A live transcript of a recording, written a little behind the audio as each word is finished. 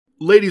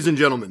Ladies and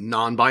gentlemen,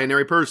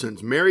 non-binary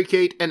persons, Mary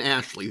Kate and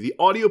Ashley, the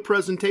audio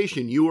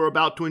presentation you are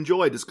about to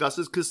enjoy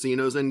discusses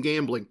casinos and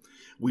gambling.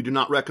 We do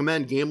not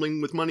recommend gambling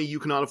with money you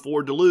cannot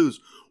afford to lose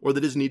or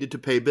that is needed to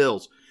pay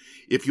bills.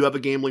 If you have a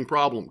gambling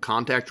problem,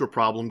 contact your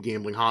problem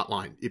gambling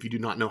hotline. If you do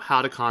not know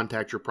how to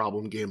contact your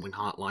problem gambling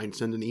hotline,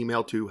 send an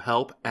email to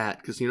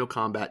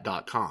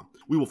help@casinocombat.com.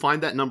 We will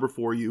find that number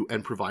for you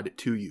and provide it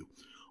to you.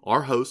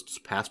 Our host's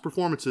past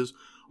performances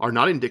are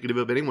not indicative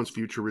of anyone's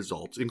future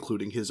results,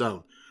 including his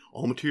own.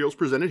 All materials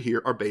presented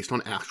here are based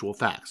on actual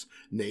facts.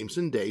 Names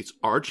and dates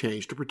are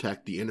changed to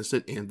protect the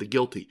innocent and the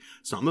guilty.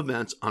 Some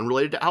events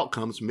unrelated to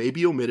outcomes may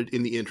be omitted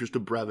in the interest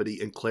of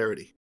brevity and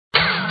clarity.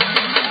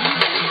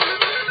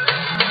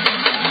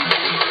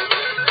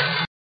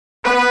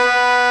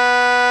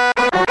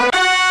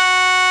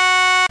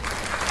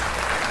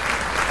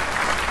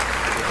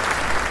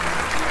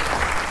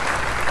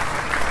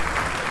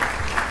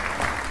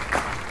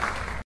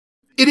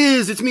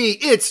 It's me,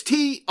 it's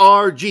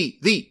TRG,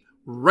 the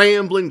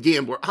Rambling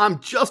Gambler.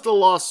 I'm just a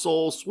lost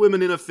soul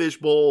swimming in a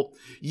fishbowl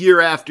year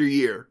after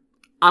year.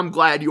 I'm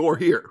glad you're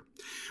here.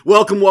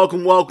 Welcome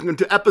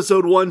to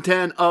episode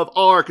 110 of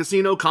our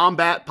Casino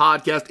Combat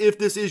podcast. If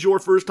this is your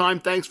first time,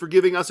 thanks for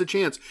giving us a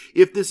chance.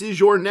 If this is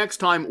your next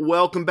time,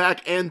 welcome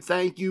back and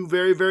thank you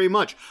very, very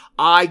much.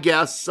 I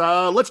guess,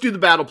 let's do the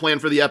battle plan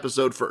for the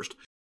episode first.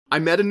 I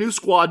met a new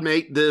squad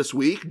mate this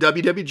week,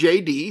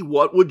 WWJohnD.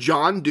 What would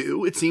John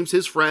do? It seems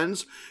his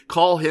friends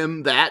call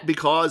him that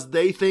because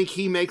they think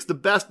he makes the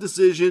best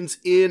decisions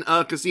in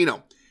a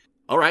casino.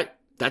 All right,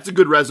 that's a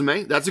good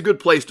resume. That's a good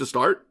place to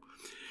start.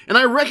 And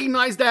I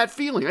recognize that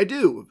feeling, I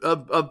do,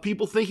 of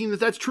people thinking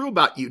that that's true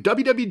about you.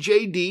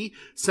 WWJohnD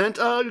sent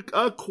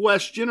a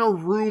question, a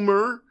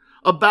rumor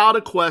about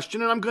a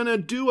question, and I'm going to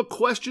do a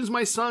Questions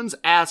My Sons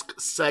Ask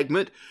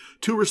segment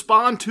to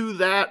respond to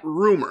that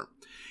rumor.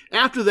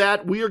 After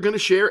that, we are going to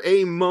share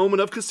a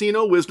moment of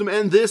casino wisdom,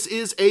 and this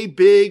is a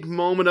big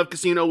moment of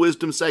casino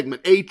wisdom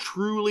segment, a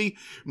truly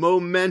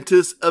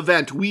momentous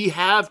event. We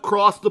have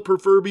crossed the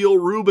proverbial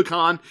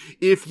Rubicon,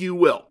 if you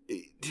will.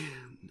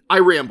 I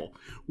ramble.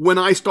 When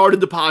I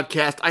started the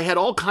podcast, I had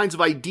all kinds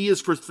of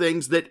ideas for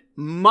things that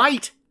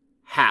might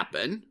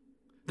happen,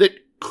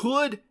 that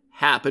could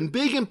happen,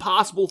 big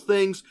impossible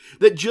things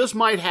that just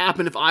might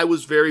happen if I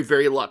was very,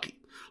 very lucky.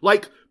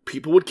 Like,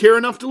 people would care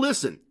enough to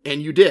listen,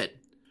 and you did.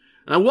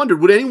 And I wondered,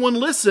 would anyone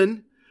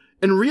listen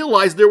and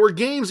realize there were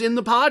games in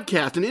the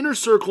podcast? An Inner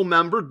Circle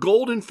member,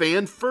 Golden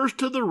Fan, First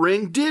to the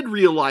Ring, did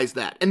realize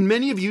that. And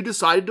many of you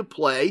decided to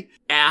play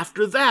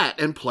after that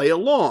and play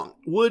along.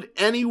 Would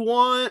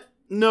anyone?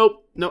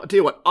 Nope. No, I'll tell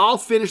you what, I'll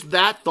finish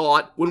that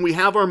thought when we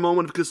have our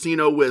moment of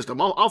casino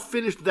wisdom. I'll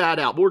finish that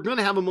out. But we're going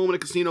to have a moment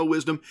of casino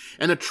wisdom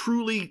and a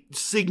truly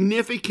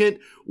significant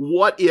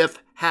what if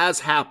has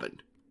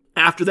happened.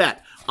 After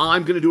that,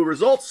 I'm going to do a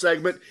results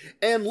segment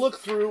and look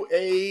through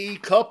a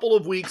couple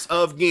of weeks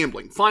of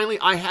gambling. Finally,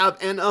 I have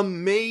an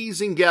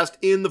amazing guest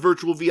in the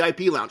virtual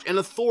VIP lounge, an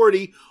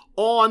authority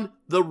on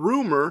the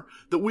rumor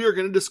that we are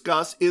going to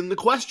discuss in the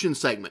question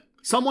segment.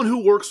 Someone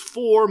who works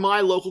for my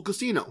local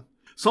casino.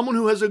 Someone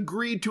who has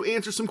agreed to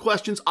answer some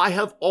questions I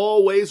have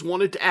always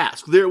wanted to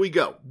ask. There we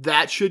go.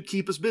 That should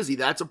keep us busy.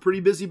 That's a pretty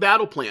busy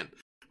battle plan.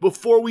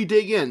 Before we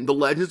dig in, the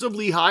Legends of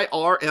Lehigh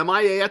are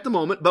MIA at the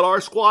moment, but our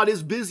squad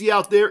is busy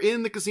out there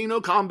in the Casino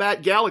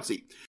Combat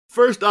Galaxy.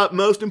 First up,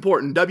 most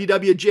important,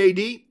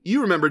 WWJD.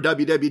 You remember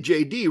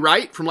WWJD,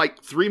 right? From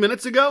like 3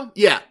 minutes ago?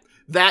 Yeah,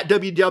 that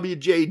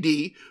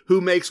WWJD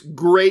who makes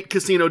great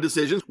casino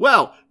decisions.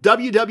 Well,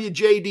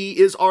 WWJD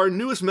is our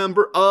newest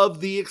member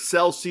of the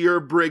Excelsior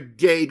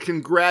Brigade.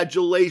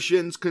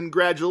 Congratulations.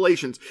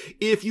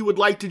 If you would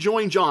like to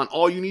join John,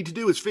 all you need to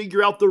do is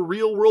figure out the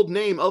real world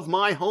name of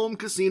my home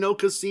casino,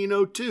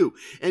 Casino 2,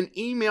 and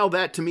email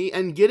that to me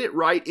and get it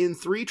right in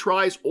 3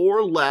 tries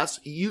or less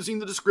using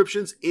the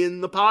descriptions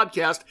in the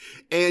podcast,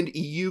 and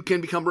you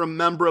can become a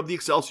member of the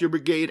Excelsior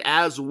Brigade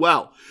as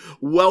well.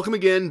 Welcome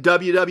again,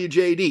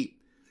 WWJD.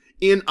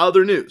 In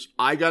other news,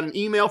 I got an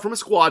email from a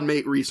squad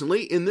mate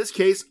recently. In this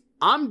case,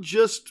 I'm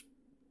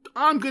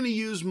going to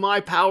use my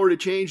power to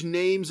change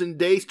names and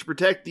dates to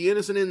protect the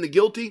innocent and the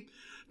guilty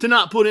to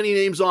not put any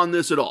names on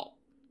this at all.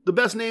 The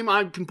best name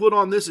I can put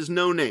on this is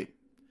no name,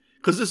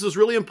 because this is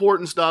really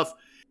important stuff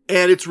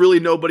and it's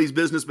really nobody's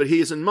business but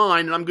his and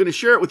mine, and I'm going to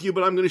share it with you,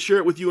 but I'm going to share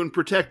it with you and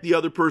protect the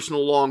other person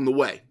along the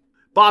way.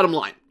 Bottom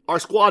line, our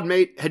squad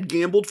mate had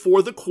gambled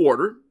for the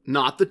quarter,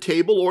 not the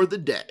table or the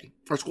day.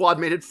 Our squad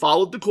mate had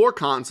followed the core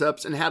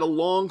concepts and had a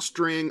long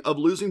string of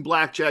losing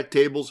blackjack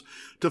tables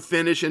to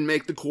finish and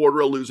make the quarter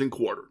a losing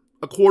quarter.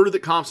 A quarter that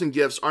comps and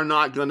gifts are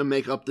not going to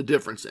make up the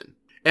difference in.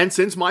 And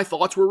since my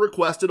thoughts were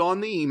requested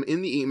in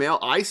the email,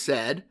 I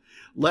said,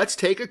 let's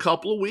take a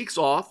couple of weeks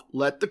off,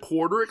 let the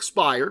quarter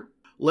expire,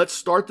 let's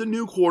start the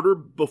new quarter.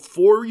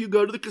 Before you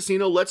go to the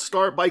casino, let's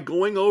start by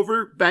going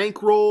over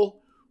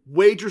bankroll,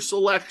 wager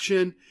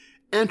selection,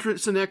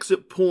 entrance and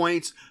exit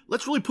points.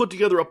 Let's really put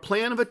together a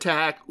plan of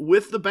attack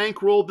with the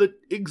bankroll that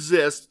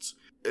exists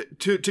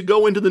to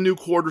go into the new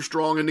quarter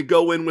strong and to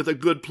go in with a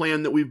good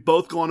plan that we've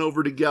both gone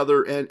over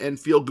together and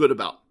feel good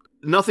about.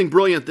 nothing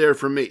brilliant there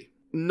for me.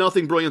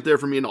 Nothing brilliant there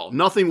for me at all.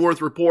 Nothing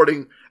worth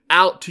reporting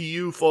out to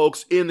you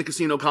folks in the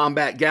casino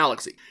combat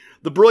galaxy.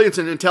 The brilliance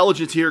and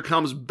intelligence here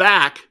comes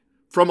back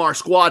from our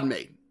squad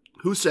mate,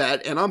 who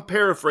said, and I'm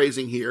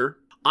paraphrasing here,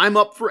 "I'm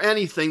up for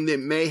anything that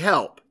may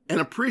help and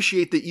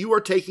appreciate that you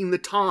are taking the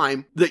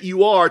time that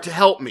you are to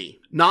help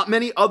me. Not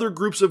many other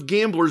groups of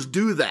gamblers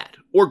do that,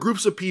 or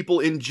groups of people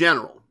in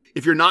general.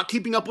 If you're not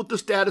keeping up with the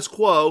status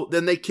quo,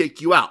 then they kick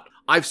you out.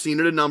 I've seen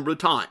it a number of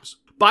times.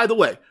 By the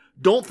way,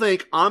 don't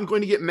think I'm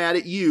going to get mad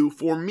at you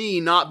for me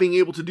not being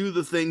able to do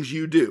the things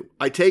you do.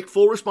 I take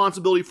full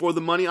responsibility for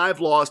the money I've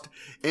lost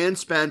and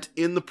spent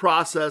in the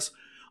process.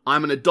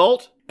 I'm an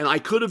adult, and I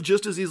could have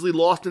just as easily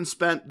lost and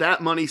spent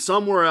that money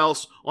somewhere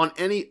else on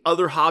any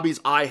other hobbies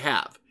I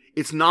have.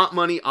 It's not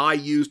money I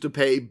use to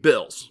pay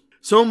bills."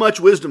 So much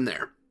wisdom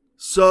there.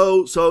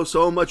 So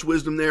much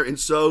wisdom there in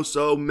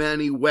so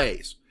many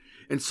ways.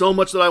 And so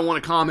much that I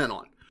want to comment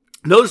on.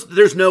 Notice that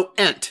there's no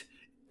ent,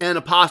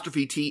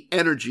 N''T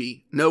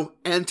energy, no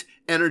ent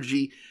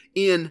energy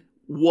in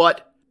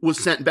what was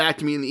sent back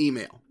to me in the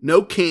email.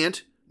 No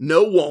can't,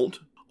 no won't.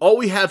 All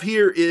we have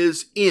here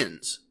is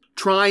ins.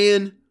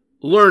 Trying,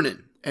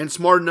 learning, and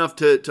smart enough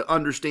to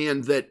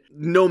understand that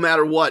no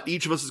matter what,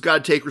 each of us has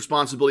got to take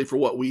responsibility for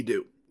what we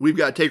do. We've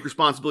got to take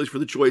responsibility for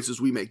the choices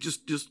we make.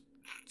 Just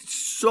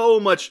so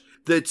much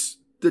that's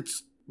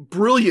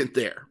brilliant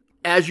there.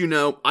 As you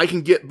know, I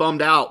can get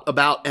bummed out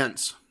about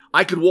ents.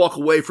 I could walk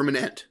away from an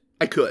ent.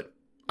 I could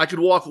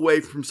walk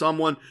away from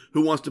someone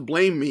who wants to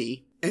blame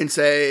me and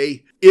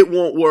say, it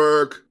won't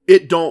work,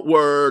 it don't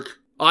work,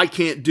 I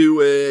can't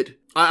do it.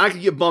 I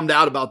could get bummed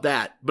out about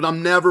that, but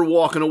I'm never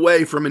walking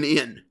away from an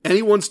in.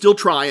 Anyone still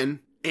trying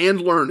and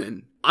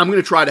learning, I'm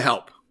going to try to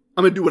help.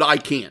 I'm going to do what I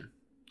can.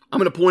 I'm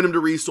going to point them to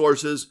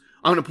resources.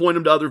 I'm going to point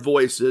them to other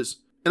voices.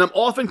 And I'm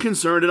often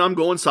concerned, and I'm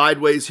going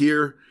sideways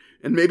here,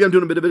 and maybe I'm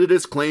doing a bit of a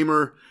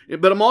disclaimer,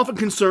 but I'm often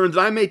concerned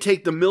that I may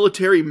take the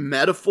military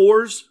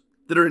metaphors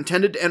that are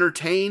intended to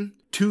entertain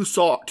too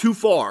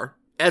far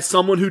as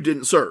someone who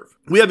didn't serve.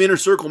 We have inner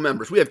circle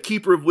members. We have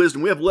Keeper of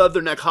Wisdom. We have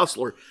Leatherneck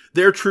Hustler.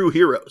 They're true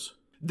heroes.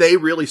 They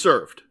really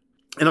served.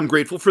 And I'm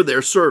grateful for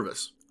their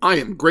service. I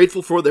am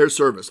grateful for their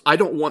service. I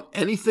don't want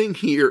anything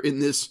here in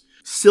this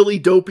silly,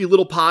 dopey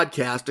little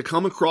podcast to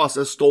come across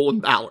as stolen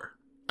valor.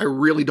 I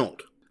really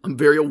don't. I'm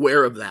very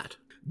aware of that.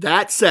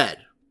 That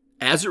said,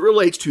 as it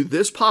relates to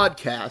this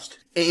podcast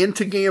and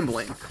to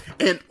gambling,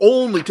 and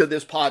only to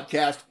this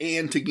podcast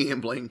and to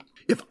gambling,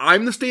 if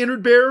I'm the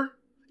standard bearer,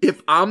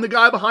 if I'm the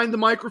guy behind the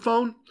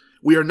microphone,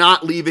 we are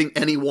not leaving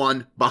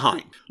anyone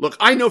behind. Look,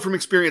 I know from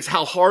experience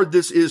how hard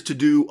this is to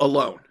do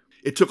alone.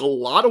 It took a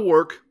lot of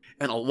work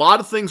and a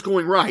lot of things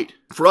going right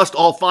for us to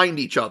all find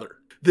each other.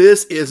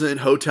 This isn't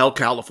Hotel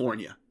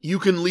California. You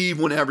can leave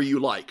whenever you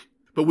like,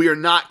 but we are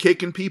not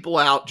kicking people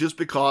out just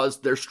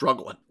because they're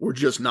struggling. We're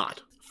just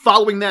not.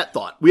 Following that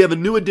thought, we have a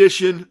new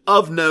addition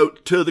of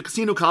note to the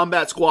Casino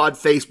Combat Squad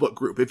Facebook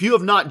group. If you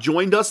have not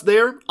joined us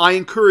there, I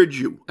encourage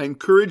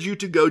you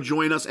to go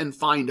join us and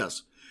find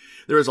us.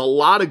 There is a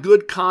lot of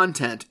good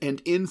content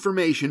and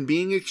information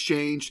being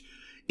exchanged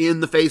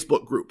in the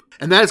Facebook group.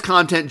 And that is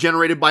content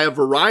generated by a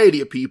variety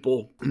of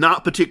people,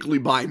 not particularly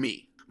by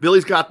me.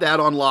 Billy's got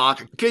that on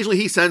lock. Occasionally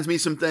he sends me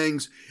some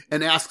things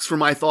and asks for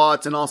my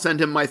thoughts, and I'll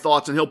send him my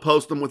thoughts and he'll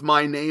post them with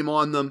my name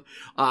on them.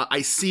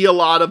 I see a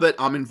lot of it.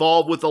 I'm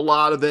involved with a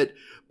lot of it.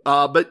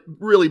 But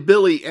really,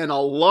 Billy and a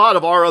lot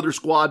of our other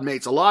squad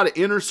mates, a lot of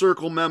Inner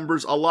Circle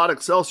members, a lot of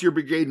Excelsior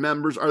Brigade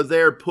members are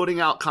there putting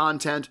out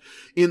content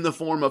in the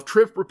form of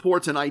trip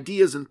reports and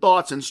ideas and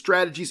thoughts and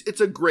strategies.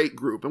 It's a great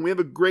group, and we have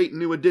a great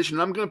new addition.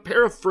 I'm going to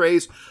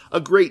paraphrase a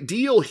great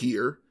deal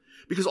here,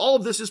 because all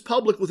of this is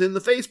public within the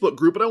Facebook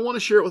group, and I want to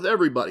share it with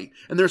everybody.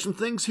 And there's some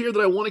things here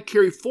that I want to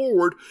carry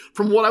forward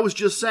from what I was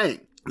just saying.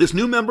 This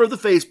new member of the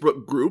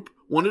Facebook group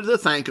wanted to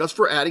thank us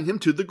for adding him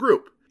to the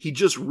group. He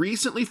just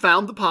recently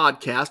found the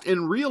podcast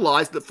and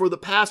realized that for the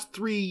past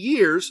 3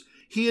 years,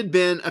 he had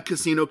been a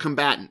casino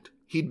combatant.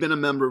 He'd been a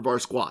member of our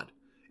squad,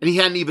 and he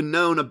hadn't even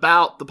known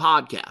about the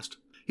podcast.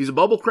 He's a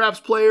bubble craps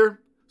player,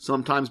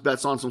 sometimes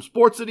bets on some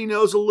sports that he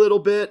knows a little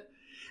bit,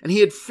 and he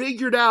had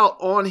figured out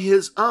on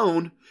his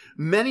own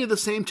many of the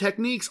same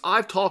techniques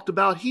I've talked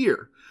about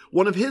here.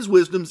 One of his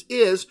wisdoms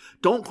is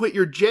don't quit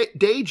your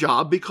day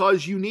job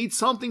because you need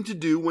something to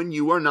do when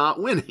you are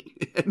not winning.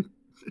 And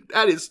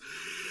that is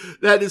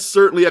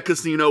certainly a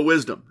casino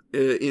wisdom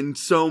in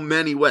so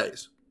many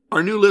ways.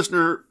 Our new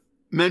listener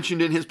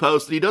mentioned in his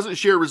post that he doesn't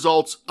share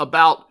results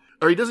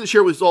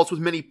with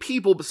many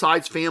people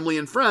besides family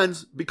and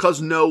friends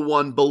because no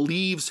one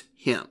believes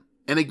him.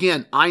 And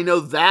again, I know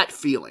that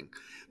feeling,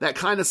 that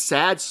kind of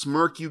sad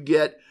smirk you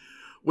get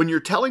when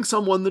you're telling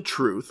someone the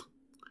truth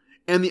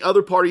and the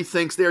other party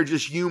thinks they're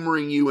just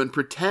humoring you and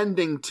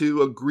pretending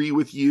to agree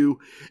with you,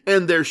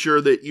 and they're sure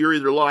that you're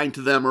either lying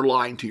to them or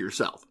lying to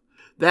yourself.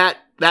 That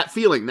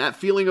feeling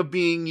of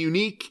being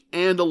unique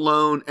and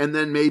alone and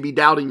then maybe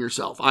doubting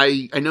yourself.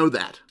 I know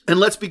that. And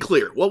let's be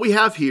clear. What we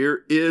have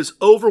here is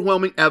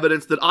overwhelming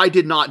evidence that I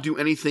did not do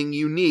anything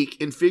unique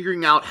in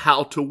figuring out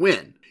how to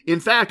win. In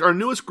fact, our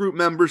newest group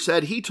member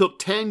said he took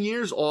 10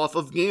 years off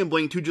of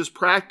gambling to just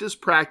practice,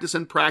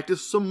 and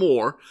practice some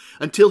more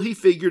until he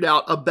figured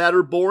out a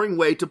better, boring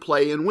way to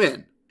play and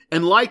win.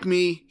 And like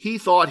me, he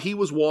thought he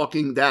was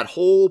walking that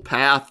whole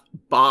path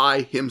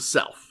by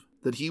himself,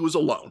 that he was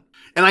alone.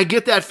 And I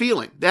get that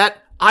feeling, that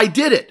I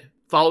did it,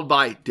 followed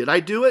by, did I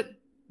do it?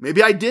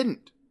 Maybe I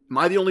didn't. Am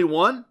I the only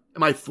one?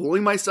 Am I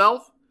fooling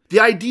myself? The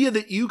idea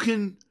that you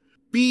can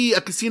be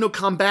a casino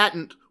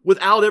combatant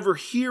without ever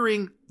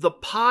hearing the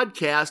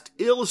podcast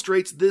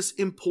illustrates this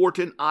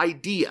important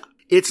idea.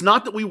 It's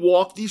not that we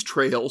walk these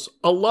trails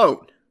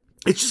alone.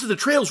 It's just that the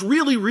trail's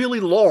really, really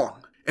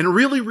long and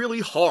really, really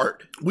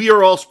hard. We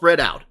are all spread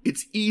out.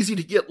 It's easy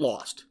to get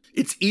lost.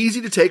 It's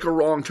easy to take a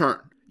wrong turn.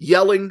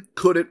 Yelling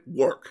couldn't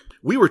work.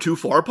 We were too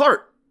far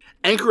apart.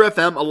 Anchor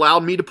FM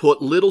allowed me to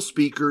put little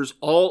speakers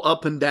all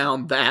up and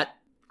down that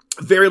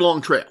very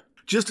long trail,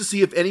 just to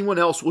see if anyone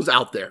else was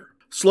out there.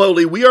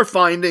 Slowly, we are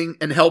finding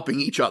and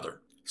helping each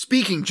other.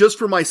 Speaking just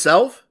for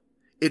myself,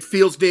 it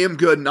feels damn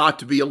good not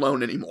to be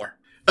alone anymore.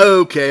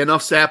 Okay,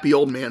 enough sappy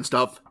old man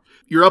stuff.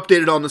 You're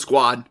updated on the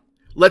squad.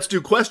 Let's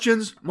do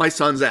questions my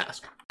sons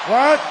ask.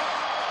 What?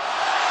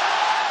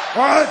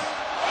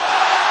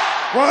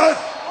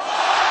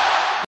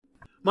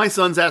 My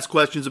sons ask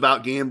questions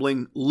about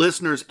gambling.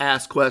 Listeners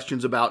ask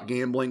questions about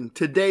gambling.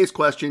 Today's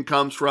question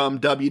comes from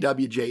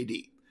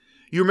WWJD.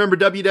 You remember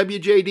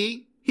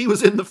WWJD? He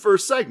was in the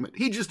first segment.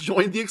 He just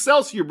joined the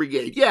Excelsior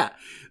Brigade. Yeah,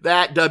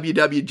 that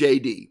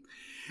WWJD.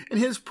 And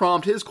his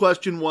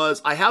question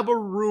was, I have a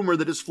rumor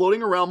that is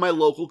floating around my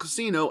local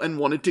casino and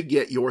wanted to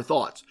get your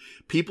thoughts.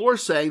 People are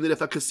saying that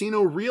if a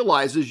casino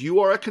realizes you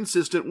are a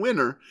consistent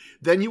winner,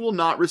 then you will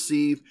not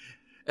receive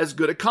as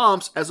good a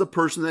comps as a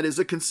person that is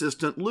a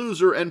consistent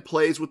loser and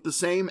plays with the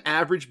same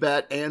average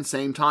bet and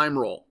same time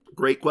roll.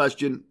 Great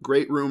question,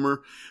 great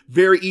rumor.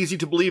 Very easy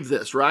to believe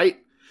this, right?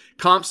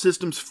 Comp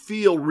systems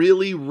feel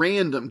really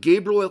random.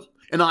 Gabriel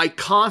and I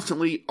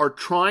constantly are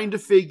trying to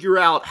figure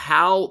out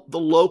how the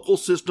local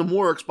system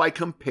works by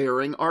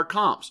comparing our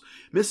comps.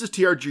 Mrs.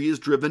 TRG is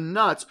driven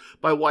nuts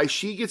by why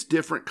she gets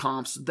different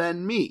comps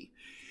than me.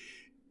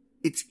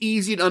 It's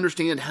easy to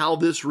understand how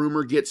this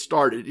rumor gets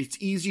started. It's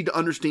easy to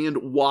understand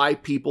why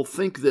people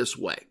think this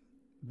way.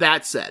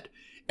 That said,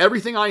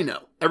 everything I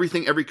know,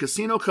 everything every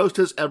casino host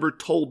has ever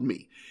told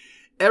me,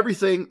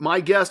 everything my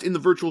guest in the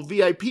virtual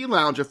VIP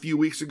lounge a few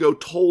weeks ago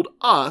told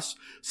us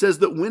says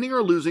that winning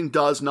or losing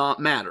does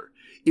not matter.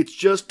 It's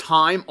just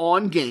time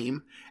on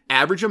game,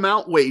 average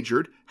amount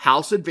wagered,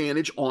 house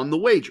advantage on the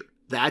wager.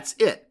 That's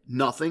it.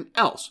 Nothing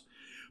else.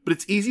 But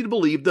it's easy to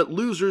believe that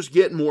losers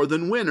get more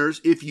than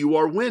winners if you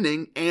are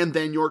winning and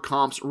then your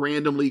comps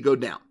randomly go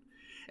down.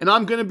 And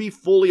I'm going to be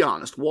fully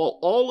honest. While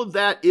all of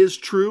that is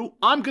true,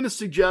 I'm going to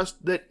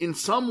suggest that in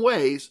some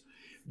ways,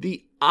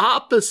 the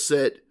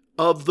opposite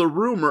of the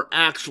rumor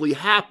actually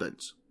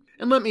happens.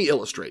 And let me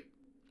illustrate.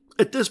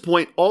 At this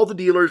point, all the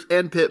dealers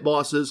and pit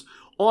bosses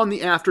on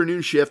the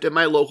afternoon shift at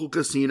my local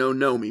casino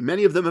know me.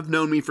 Many of them have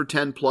known me for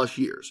 10 plus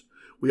years.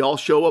 We all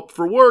show up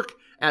for work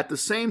at the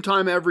same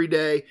time every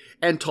day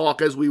and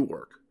talk as we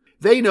work.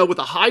 They know with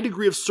a high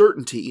degree of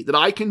certainty that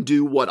I can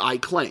do what I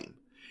claim.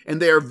 And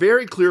they are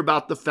very clear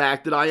about the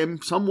fact that I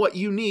am somewhat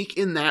unique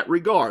in that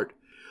regard.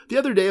 The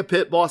other day, a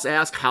pit boss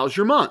asked, "How's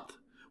your month?"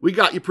 "We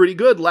got you pretty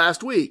good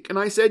last week." And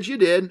I said, "You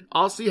did.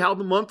 I'll see how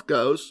the month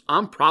goes.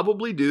 I'm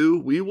probably due.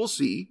 We will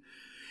see."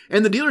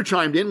 And the dealer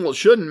chimed in, "Well, it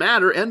shouldn't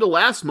matter. End of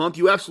last month,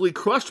 you absolutely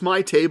crushed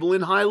my table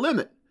in high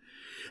limit."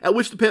 At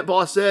which the pit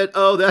boss said,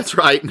 "Oh, that's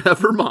right.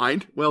 Never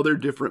mind." Well, they're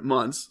different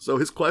months, so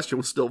his question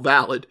was still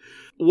valid.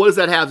 What does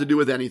that have to do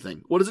with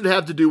anything? What does it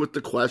have to do with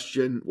the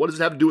question? What does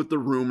it have to do with the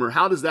rumor?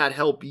 How does that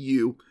help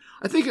you?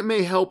 I think it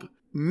may help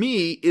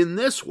me in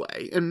this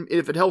way. And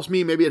if it helps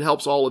me, maybe it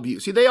helps all of you.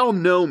 See, they all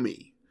know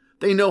me.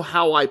 They know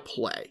how I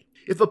play.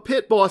 If a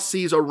pit boss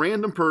sees a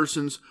random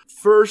person's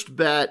first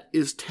bet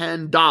is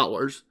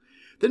 $10,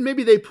 then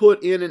maybe they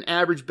put in an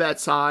average bet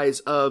size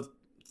of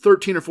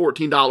 $13 or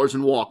 $14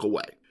 and walk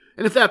away.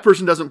 And if that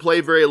person doesn't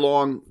play very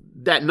long,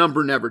 that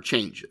number never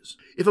changes.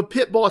 If a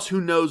pit boss who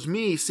knows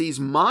me sees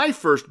my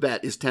first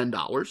bet is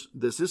 $10,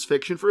 this is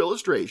fiction for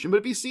illustration, but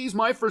if he sees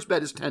my first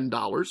bet is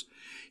 $10,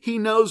 he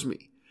knows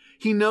me.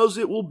 He knows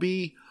it will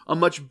be a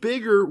much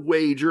bigger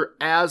wager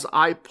as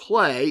I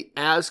play,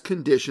 as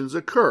conditions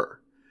occur.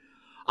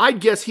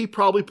 I'd guess he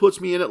probably puts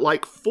me in at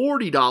like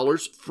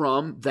 $40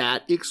 from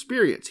that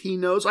experience. He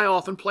knows I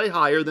often play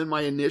higher than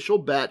my initial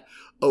bet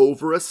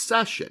over a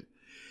session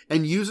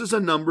and uses a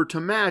number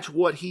to match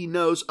what he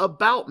knows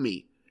about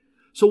me.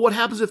 So what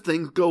happens if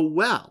things go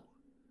well?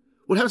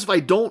 What happens if I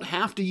don't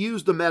have to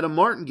use the meta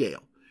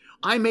martingale?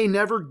 I may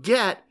never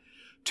get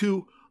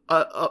to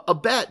a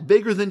bet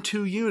bigger than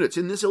 2 units.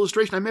 In this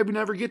illustration, I maybe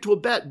never get to a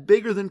bet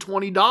bigger than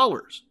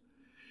 $20.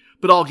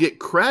 But I'll get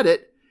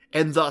credit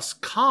and thus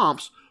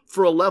comps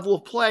for a level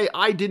of play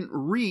I didn't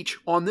reach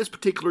on this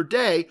particular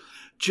day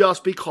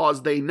just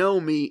because they know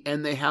me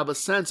and they have a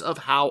sense of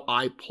how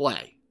I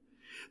play.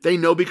 They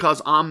know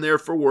because I'm there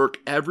for work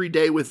every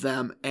day with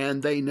them,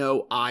 and they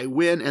know I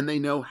win, and they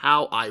know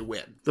how I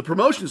win. The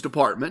promotions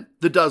department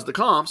that does the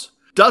comps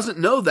doesn't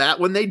know that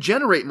when they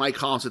generate my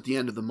comps at the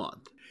end of the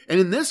month. And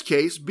in this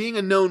case, being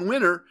a known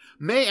winner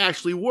may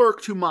actually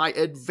work to my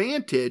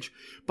advantage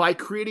by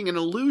creating an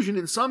illusion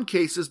in some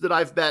cases that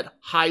I've bet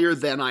higher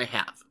than I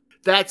have.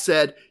 That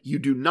said, you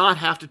do not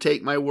have to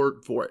take my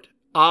word for it.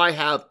 I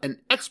have an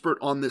expert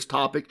on this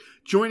topic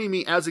joining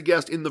me as a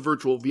guest in the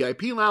virtual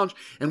VIP lounge,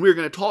 and we're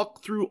going to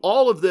talk through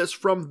all of this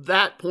from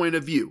that point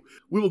of view.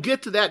 We will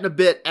get to that in a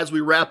bit as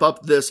we wrap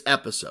up this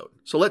episode.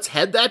 So let's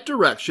head that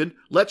direction.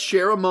 Let's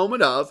share a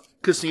moment of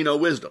casino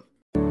wisdom.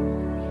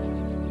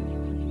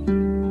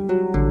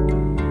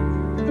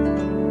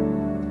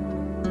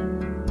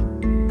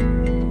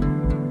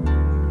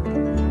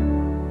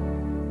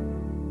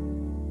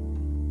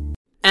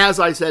 As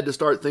I said to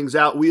start things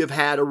out, we have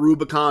had a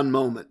Rubicon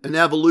moment, an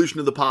evolution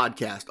of the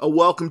podcast, a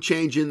welcome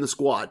change in the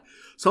squad,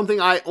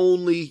 something I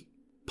only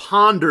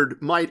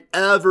pondered might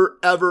ever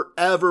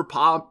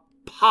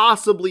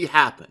possibly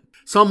happen.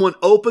 Someone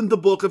opened the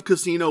book of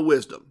casino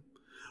wisdom,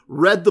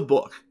 read the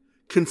book,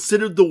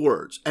 considered the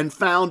words, and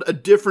found a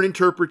different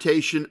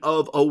interpretation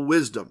of a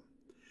wisdom.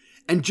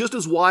 And just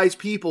as wise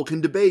people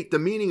can debate the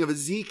meaning of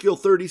Ezekiel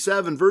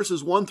 37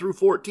 verses 1 through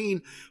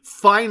 14,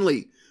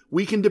 finally,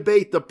 we can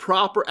debate the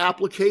proper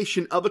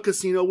application of a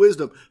casino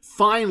wisdom.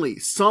 Finally,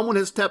 someone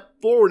has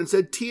stepped forward and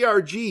said,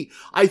 TRG,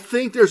 I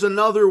think there's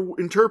another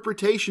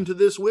interpretation to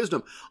this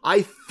wisdom.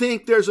 I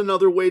think there's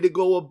another way to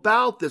go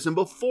about this. And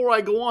before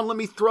I go on, let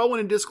me throw in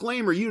a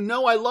disclaimer. You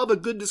know I love a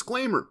good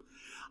disclaimer.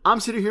 I'm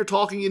sitting here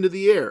talking into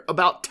the air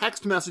about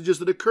text messages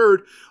that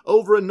occurred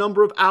over a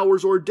number of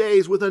hours or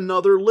days with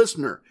another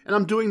listener. And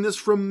I'm doing this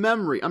from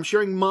memory. I'm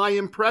sharing my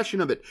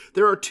impression of it.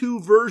 There are two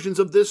versions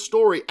of this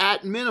story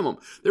at minimum.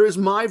 There is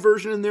my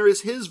version and there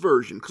is his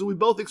version because we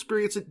both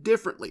experience it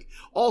differently.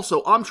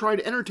 Also, I'm trying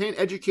to entertain,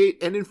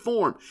 educate, and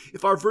inform.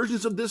 If our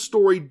versions of this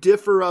story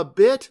differ a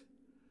bit,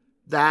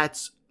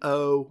 that's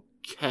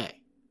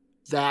okay.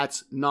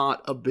 That's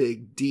not a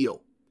big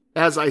deal.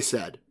 As I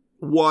said,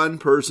 one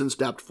person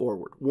stepped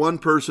forward. One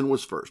person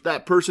was first.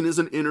 That person is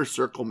an inner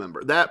circle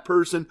member. That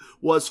person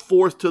was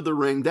fourth to the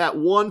ring. That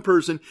one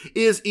person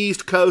is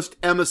East Coast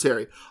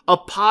emissary, a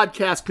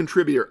podcast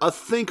contributor, a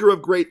thinker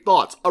of great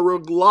thoughts, a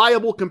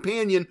reliable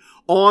companion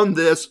on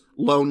this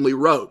lonely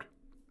road.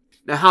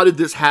 Now, how did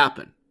this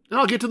happen? And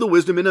I'll get to the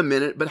wisdom in a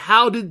minute, but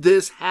how did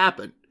this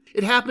happen?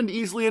 It happened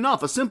easily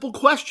enough. A simple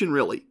question,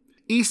 really.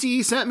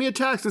 ECE sent me a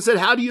text and said,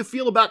 how do you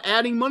feel about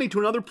adding money to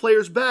another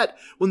player's bet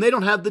when they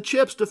don't have the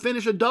chips to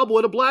finish a double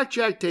at a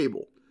blackjack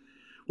table?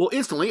 Well,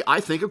 instantly, I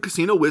think of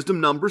casino wisdom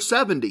number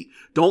 70.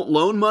 Don't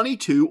loan money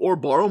to or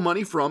borrow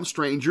money from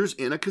strangers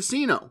in a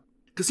casino.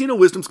 Casino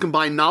wisdoms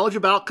combine knowledge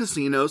about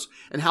casinos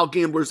and how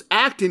gamblers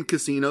act in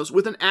casinos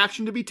with an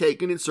action to be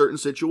taken in certain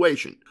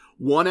situation.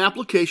 One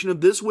application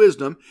of this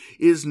wisdom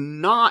is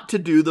not to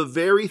do the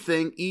very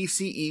thing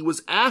ECE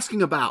was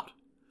asking about.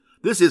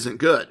 This isn't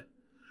good.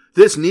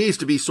 This needs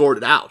to be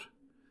sorted out.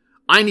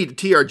 I need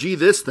to TRG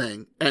this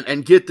thing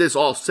and get this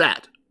all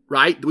set,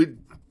 right? We've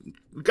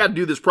got to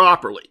do this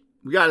properly.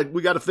 We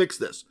got to fix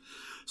this.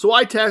 So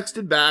I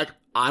texted back,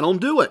 I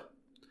don't do it.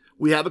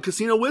 We have a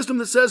casino wisdom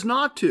that says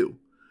not to.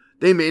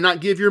 They may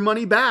not give your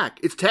money back.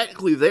 It's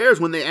technically theirs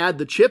when they add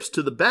the chips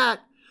to the bet.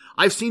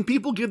 I've seen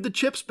people give the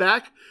chips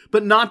back,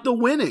 but not the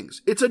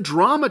winnings. It's a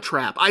drama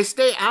trap. I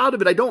stay out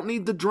of it. I don't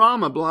need the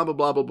drama, blah, blah,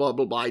 blah, blah, blah,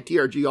 blah, blah. I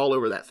TRG all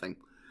over that thing.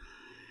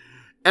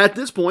 At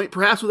this point,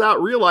 perhaps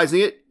without realizing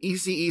it,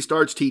 ECE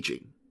starts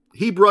teaching.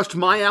 He brushed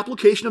my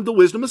application of the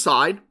wisdom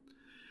aside.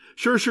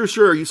 Sure.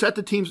 You set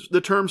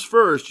the terms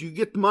first. You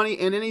get the money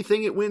and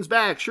anything it wins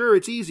back. Sure,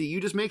 it's easy. You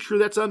just make sure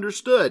that's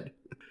understood.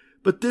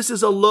 But this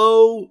is a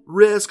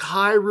low-risk,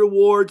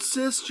 high-reward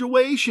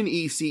situation,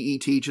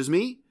 ECE teaches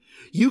me.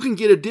 You can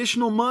get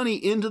additional money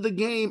into the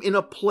game in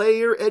a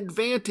player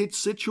advantage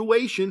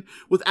situation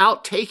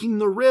without taking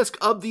the risk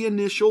of the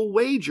initial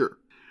wager.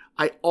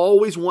 I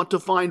always want to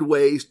find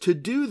ways to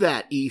do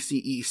that,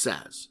 ECE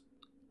says.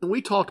 And we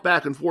talked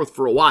back and forth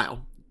for a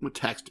while. We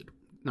texted,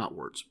 not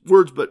words.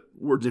 But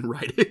words in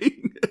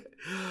writing.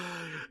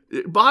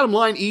 Bottom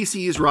line,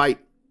 ECE is right.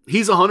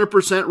 He's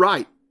 100%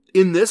 right.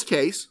 In this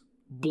case,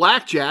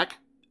 blackjack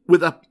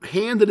with a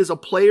hand that is a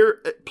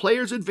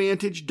player's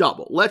advantage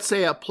double. Let's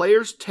say a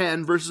player's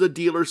 10 versus a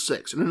dealer's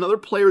 6. And another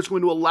player is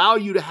going to allow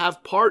you to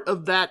have part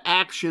of that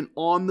action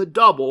on the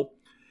double.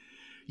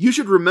 You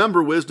should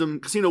remember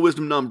casino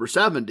wisdom number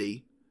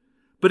 70,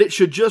 but it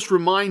should just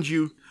remind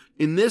you,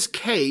 in this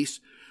case,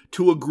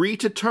 to agree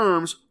to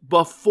terms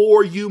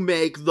before you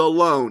make the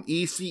loan.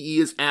 ECE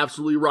is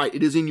absolutely right.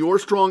 It is in your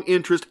strong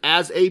interest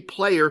as a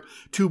player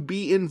to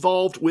be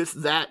involved with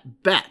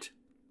that bet.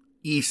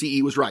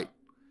 ECE was right.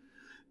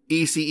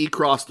 ECE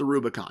crossed the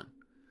Rubicon.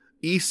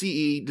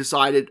 ECE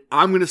decided,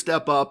 I'm going to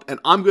step up and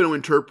I'm going to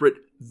interpret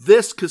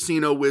this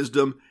casino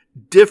wisdom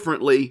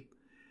differently.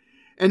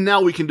 And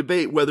now we can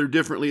debate whether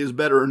differently is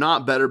better or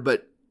not better,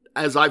 but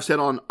as I've said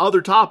on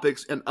other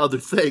topics and other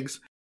things,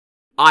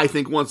 I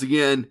think once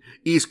again,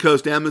 East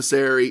Coast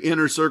emissary,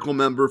 inner circle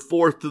member,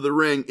 fourth to the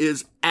ring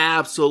is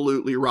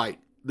absolutely right.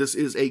 This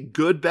is a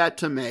good bet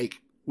to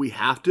make. We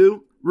have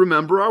to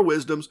remember our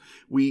wisdoms.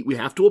 We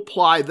have to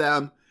apply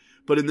them.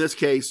 But in this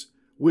case,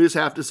 we just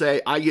have to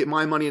say, I get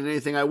my money and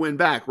anything I win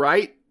back,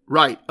 right?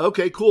 Right.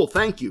 Okay, cool.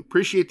 Thank you.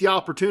 Appreciate the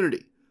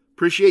opportunity.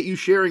 Appreciate you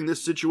sharing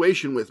this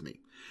situation with me.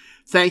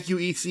 Thank you,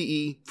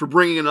 ECE, for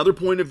bringing another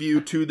point of view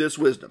to this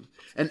wisdom.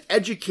 An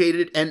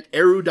educated and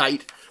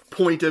erudite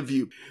point of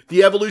view.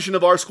 The evolution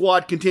of our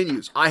squad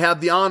continues. I have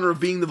the honor of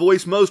being the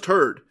voice most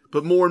heard,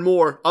 but more and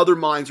more other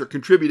minds are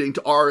contributing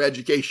to our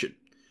education.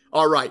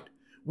 All right,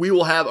 we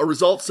will have a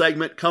results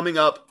segment coming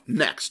up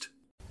next.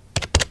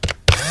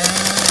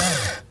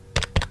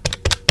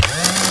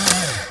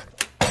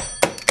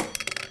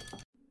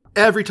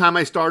 Every time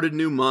I start a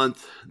new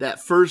month,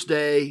 that first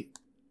day,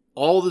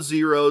 all the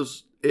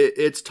zeros,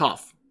 it's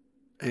tough.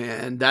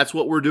 And that's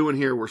what we're doing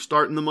here. We're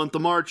starting the month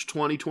of March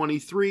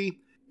 2023.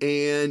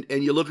 And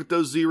you look at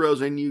those zeros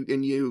and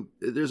you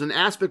there's an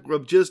aspect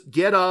of just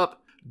get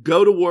up,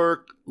 go to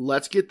work,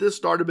 let's get this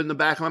started. But in the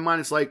back of my mind,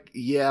 it's like,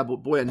 yeah,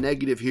 but boy, a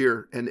negative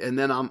here. And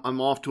then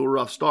I'm off to a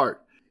rough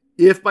start.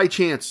 If by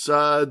chance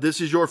this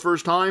is your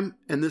first time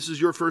and this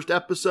is your first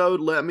episode,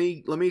 let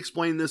me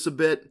explain this a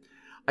bit.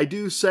 I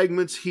do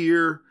segments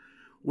here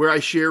where I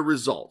share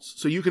results,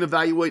 so you can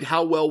evaluate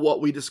how well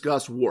what we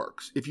discuss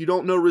works. If you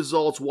don't know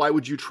results, why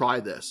would you try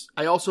this?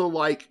 I also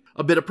like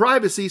a bit of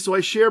privacy, so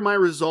I share my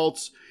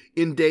results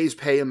in days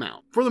pay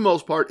amount. For the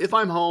most part, if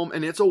I'm home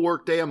and it's a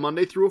work day, a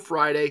Monday through a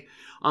Friday,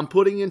 I'm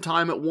putting in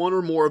time at one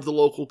or more of the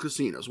local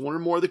casinos, one or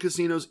more of the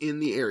casinos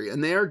in the area,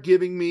 and they are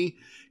giving me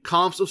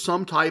comps of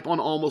some type on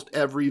almost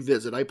every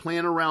visit. I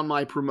plan around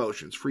my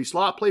promotions: free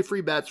slot play,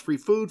 free bets, free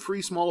food,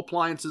 free small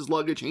appliances,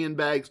 luggage,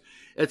 handbags,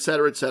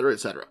 etc., etc.,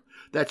 etc.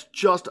 That's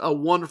just a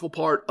wonderful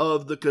part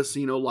of the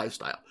casino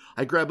lifestyle.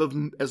 I grab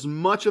as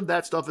much of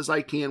that stuff as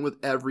I can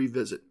with every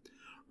visit.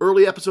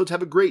 Early episodes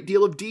have a great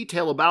deal of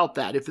detail about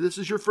that. If this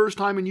is your first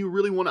time and you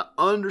really want to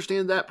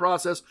understand that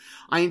process,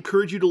 I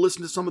encourage you to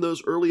listen to some of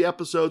those early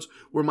episodes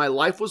where my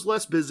life was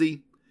less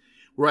busy,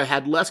 where I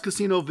had less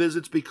casino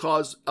visits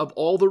because of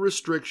all the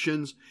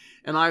restrictions,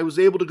 and I was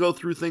able to go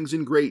through things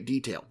in great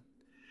detail.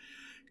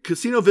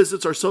 Casino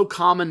visits are so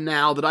common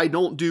now that I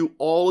don't do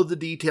all of the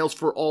details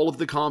for all of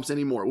the comps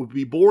anymore. It would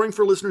be boring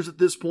for listeners at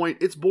this point.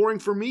 It's boring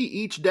for me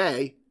each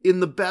day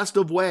in the best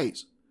of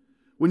ways.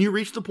 When you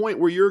reach the point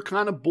where you're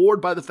kind of bored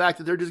by the fact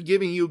that they're just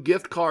giving you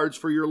gift cards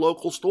for your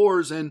local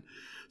stores and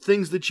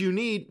things that you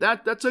need,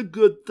 that's a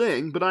good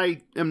thing, but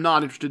I am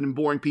not interested in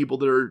boring people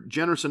that are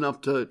generous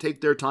enough to take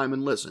their time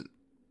and listen.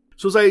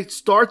 So as I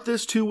start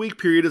this 2-week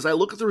period, as I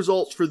look at the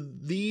results for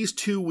these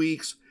 2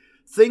 weeks,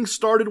 things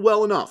started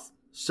well enough.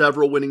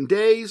 Several winning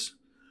days,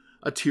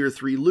 a tier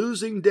 3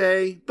 losing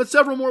day, but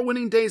several more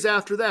winning days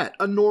after that.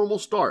 A normal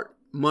start.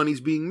 Money's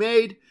being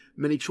made.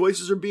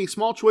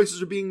 Small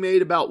choices are being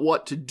made about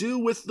what to do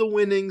with the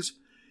winnings.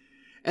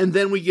 And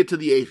then we get to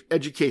the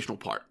educational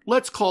part.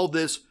 Let's call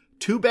this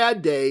 2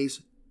 bad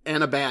days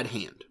and a bad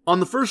hand. On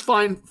the first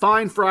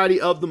fine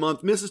Friday of the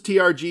month, Mrs.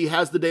 TRG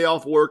has the day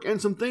off work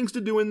and some things to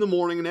do in the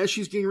morning. And as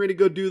she's getting ready to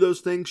go do those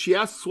things, she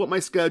asks what my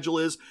schedule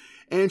is.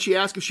 And she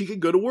asked if she could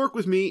go to work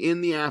with me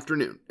in the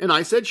afternoon. And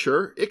I said,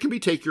 sure, it can be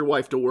take your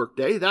wife to work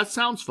day. That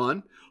sounds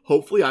fun.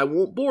 Hopefully I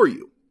won't bore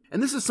you.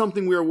 And this is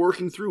something we are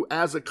working through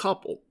as a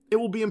couple. It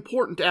will be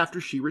important after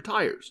she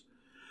retires.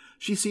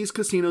 She sees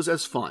casinos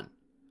as fun.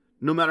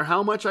 No matter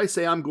how much I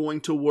say I'm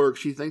going to work,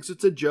 she thinks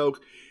it's a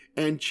joke,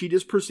 and she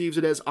just perceives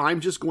it as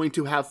I'm just going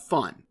to have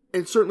fun.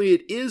 And certainly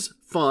it is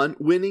fun.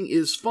 Winning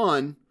is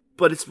fun.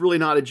 But it's really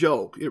not a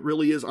joke. It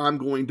really is I'm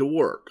going to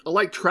work. I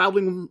like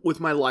traveling with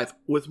my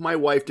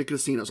wife to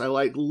casinos. I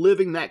like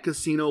living that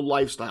casino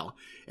lifestyle.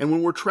 And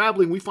when we're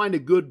traveling, we find a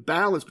good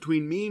balance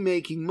between me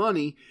making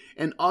money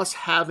and us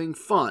having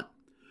fun.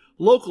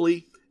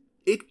 Locally,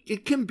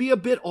 it can be a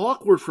bit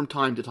awkward from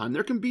time to time.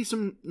 There can be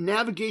some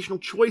navigational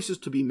choices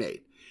to be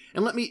made.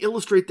 And let me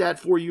illustrate that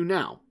for you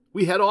now.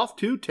 We head off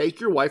to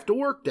Take Your Wife to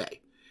Work Day.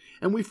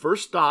 And we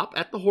first stop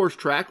at the horse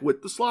track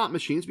with the slot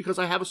machines because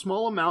I have a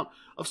small amount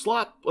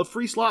of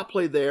free slot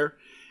play there.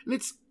 And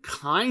it's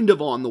kind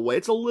of on the way.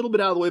 It's a little bit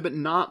out of the way, but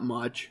not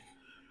much.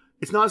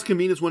 It's not as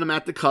convenient as when I'm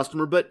at the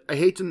customer, but I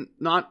hate to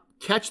not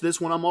catch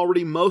this when I'm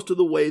already most of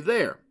the way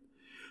there.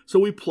 So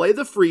we play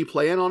the free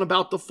play, and on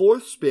about the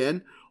 4th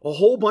spin, a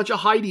whole bunch of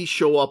Heidi's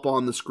show up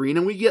on the screen,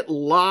 and we get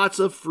lots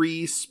of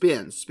free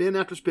spins, spin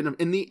after spin.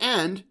 In the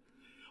end,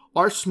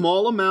 our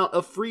small amount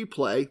of free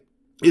play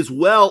is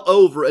well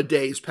over a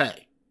day's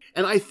pay.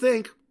 And I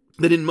think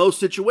that in most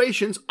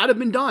situations, I'd have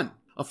been done.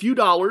 A few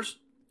dollars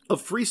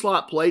of free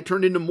slot play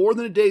turned into more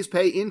than a day's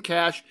pay in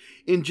cash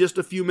in just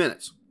a few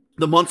minutes.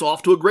 The month's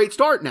off to a great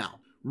start now.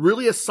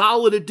 Really a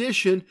solid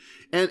addition,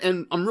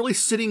 and I'm really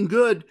sitting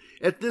good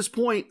at this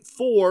point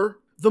for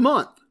the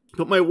month.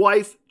 But my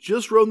wife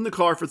just rode in the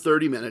car for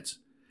 30 minutes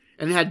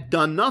and had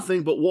done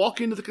nothing but walk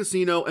into the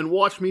casino and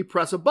watch me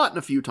press a button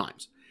a few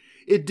times.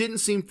 It didn't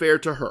seem fair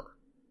to her.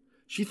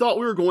 She thought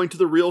we were going to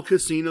the real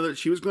casino, that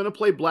she was going to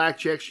play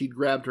blackjack. She'd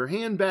grabbed her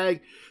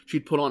handbag.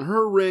 She'd put on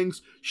her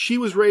rings. She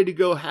was ready to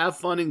go have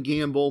fun and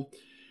gamble.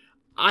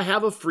 I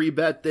have a free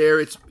bet there.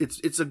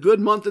 It's a good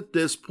month at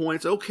this point.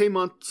 It's an okay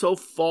month so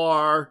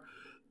far.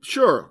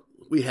 Sure,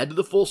 we head to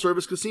the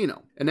full-service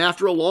casino. And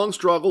after a long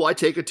struggle, I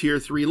take a Tier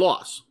 3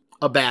 loss.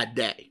 A bad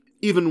day.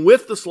 Even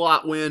with the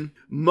slot win,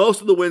 most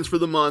of the wins for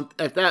the month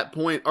at that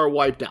point are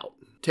wiped out.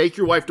 Take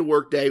your wife to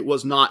work day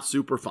was not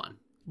super fun.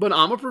 But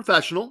I'm a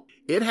professional.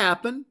 It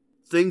happened.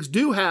 Things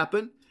do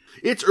happen.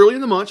 It's early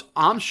in the month.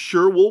 I'm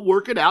sure we'll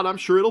work it out. I'm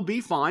sure it'll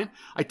be fine.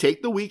 I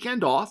take the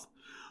weekend off.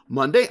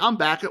 Monday, I'm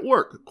back at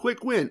work.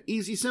 Quick win.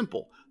 Easy,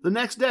 simple. The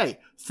next day,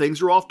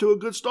 things are off to a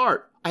good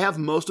start. I have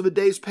most of a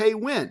day's pay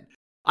win.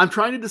 I'm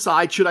trying to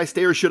decide, should I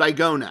stay or should I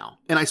go now?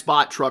 And I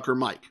spot Trucker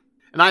Mike.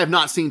 And I have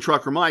not seen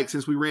Trucker Mike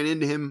since we ran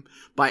into him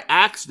by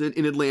accident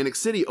in Atlantic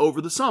City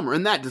over the summer.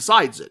 And that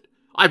decides it.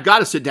 I've got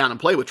to sit down and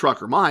play with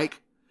Trucker Mike.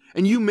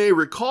 And you may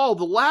recall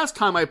the last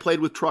time I played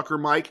with Trucker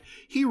Mike,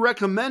 he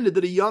recommended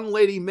that a young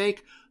lady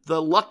make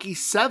the Lucky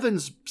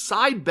Sevens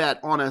side bet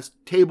on a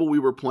table we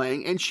were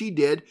playing, and she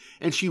did,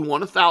 and she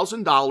won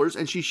 $1,000,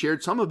 and she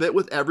shared some of it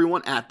with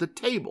everyone at the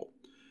table.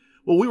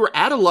 Well, we were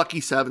at a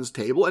Lucky Sevens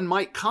table, and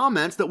Mike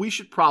comments that we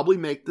should probably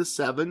make the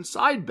 7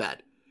 side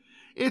bet.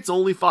 It's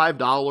only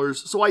 $5,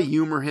 so I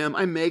humor him,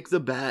 I make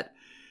the bet,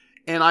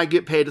 and I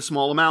get paid a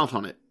small amount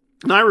on it.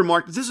 And I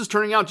remarked that this is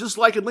turning out just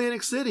like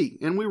Atlantic City,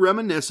 and we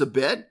reminisce a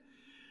bit.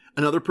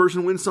 Another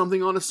person wins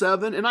something on a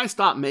 7, and I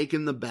stopped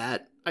making the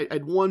bet.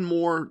 I'd won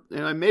more,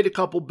 and I made a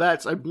couple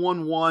bets. I'd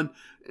won one.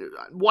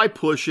 Why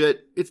push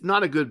it? It's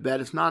not a good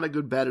bet. It's not a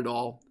good bet at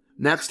all.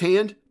 Next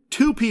hand,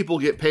 2 people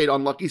get paid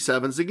on Lucky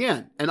Sevens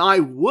again, and I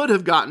would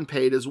have gotten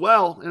paid as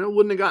well, and I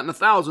wouldn't have gotten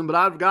 1,000, but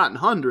I'd have gotten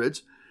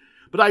hundreds.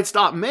 But I'd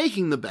stopped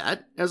making the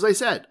bet. As I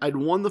said, I'd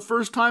won the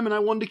first time, and I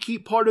wanted to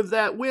keep part of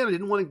that win. I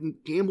didn't want to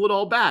gamble it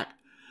all back.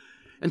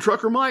 And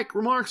Trucker Mike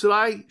remarks that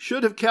I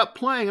should have kept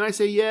playing. And I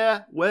say,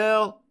 yeah,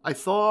 well, I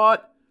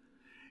thought.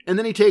 And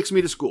then he takes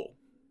me to school.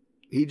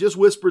 He just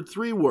whispered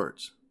 3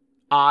 words.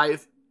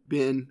 I've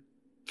been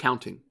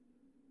counting.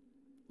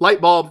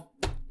 Light bulb.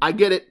 I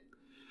get it.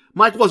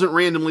 Mike wasn't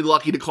randomly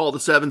lucky to call the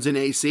 7s in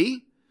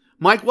AC.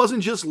 Mike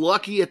wasn't just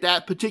lucky at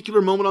that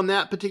particular moment on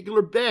that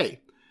particular day.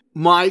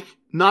 Mike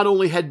not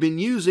only had been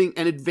using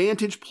an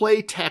advantage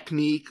play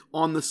technique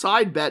on the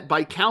side bet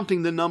by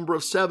counting the number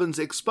of 7s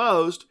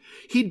exposed,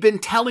 he'd been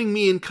telling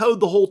me in code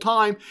the whole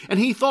time, and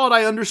he thought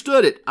I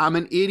understood it. I'm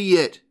an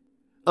idiot.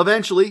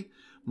 Eventually,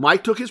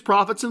 Mike took his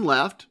profits and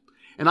left,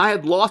 and I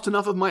had lost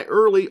enough of my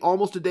early,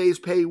 almost a day's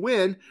pay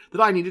win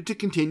that I needed to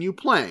continue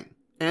playing.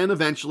 And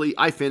eventually,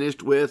 I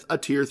finished with a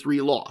Tier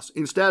 3 loss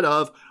instead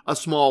of a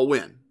small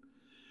win.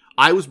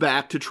 I was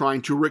back to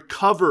trying to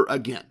recover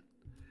again.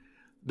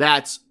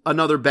 That's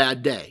another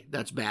bad day.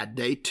 That's bad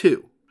day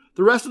 2.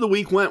 The rest of the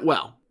week went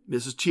well.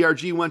 Mrs.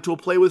 TRG went to a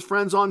play with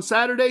friends on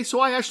Saturday, so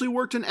I actually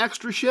worked an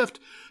extra shift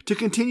to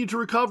continue to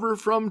recover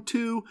from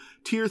 2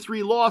 Tier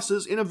 3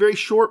 losses in a very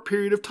short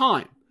period of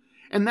time.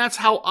 And that's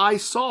how I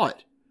saw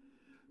it.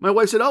 My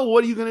wife said, oh,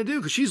 what are you going to do?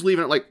 Because she's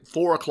leaving at like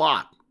 4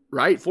 o'clock,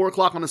 right? 4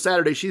 o'clock on a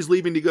Saturday, she's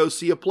leaving to go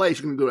see a play.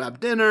 She's going to go have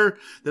dinner.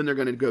 Then they're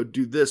going to go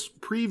do this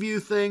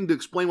preview thing to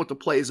explain what the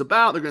play is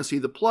about. They're going to see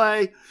the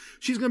play.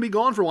 She's going to be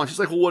gone for a while. She's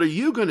like, well, what are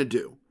you going to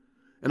do?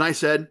 And I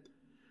said,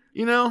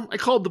 I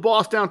called the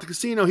boss down at the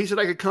casino. He said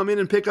I could come in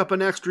and pick up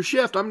an extra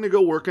shift. I'm going to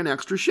go work an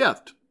extra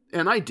shift.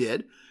 And I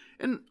did.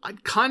 And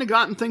I'd kind of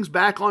gotten things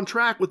back on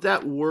track with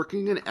that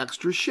working an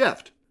extra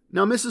shift.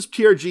 Now, Mrs.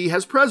 TRG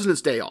has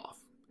President's Day off.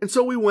 And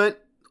so we went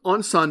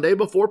on Sunday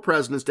before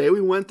President's Day. We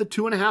went the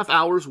 2.5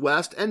 hours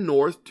west and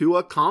north to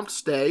a comped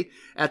stay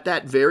at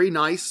that very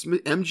nice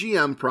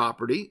MGM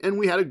property. And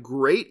we had a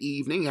great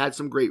evening, had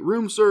some great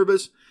room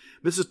service.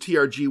 Mrs.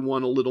 TRG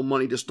won a little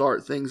money to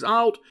start things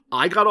out.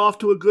 I got off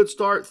to a good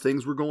start.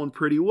 Things were going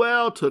pretty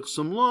well. Took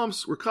some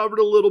lumps. Recovered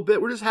a little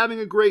bit. We're just having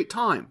a great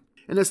time.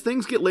 And as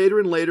things get later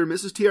and later,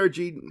 Mrs.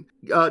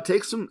 TRG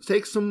takes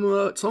some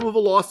of a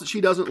loss that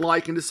she doesn't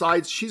like and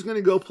decides she's going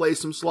to go play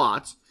some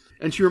slots.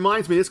 And she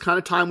reminds me it's kind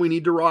of time we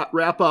need to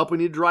wrap up. We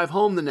need to drive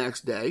home the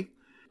next day.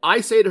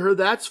 I say to her,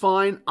 that's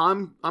fine.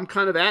 I'm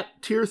kind of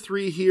at Tier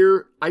 3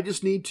 here. I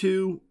just need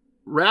to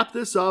wrap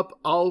this up.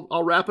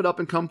 I'll wrap it up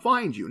and come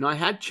find you. Now, I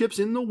had chips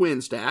in the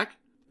win stack.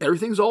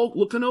 Everything's all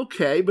looking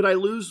okay, but I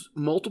lose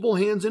multiple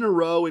hands in a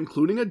row,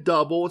 including a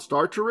double, and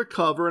start to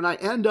recover, and I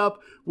end up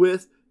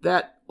with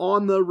that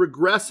on the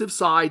regressive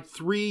side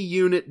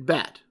 3-unit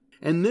bet.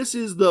 And this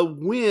is the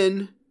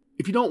win.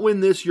 If you don't win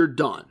this, you're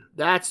done.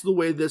 That's the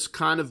way this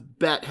kind of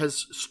bet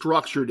has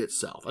structured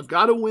itself. I've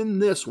got to win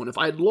this one. If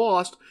I'd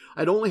lost,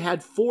 I'd only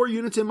had 4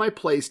 units in my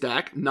play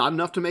stack, not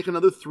enough to make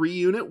another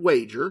 3-unit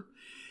wager,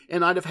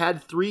 and I'd have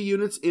had 3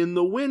 units in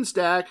the win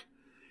stack,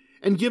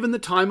 and given the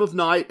time of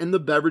night and the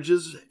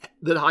beverages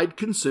that I'd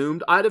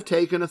consumed, I'd have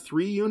taken a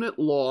 3-unit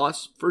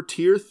loss for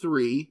Tier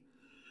 3,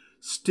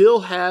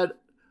 still had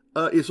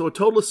so a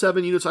total of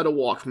 7 units I'd have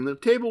walked from the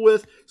table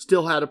with,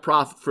 still had a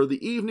profit for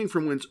the evening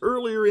from wins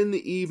earlier in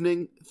the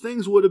evening.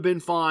 Things would have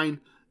been fine.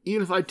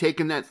 even if I'd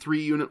taken that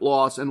 3-unit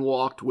loss and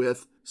walked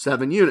with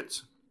 7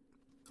 units.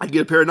 I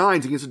get a pair of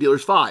 9s against the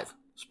dealer's 5.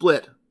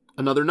 Split.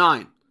 Another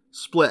 9.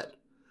 Split.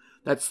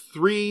 That's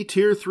 3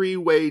 tier 3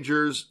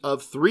 wagers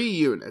of 3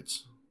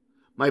 units.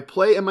 My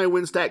play and my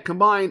win stack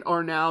combined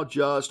are now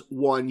just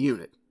 1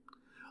 unit.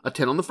 A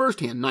 10 on the first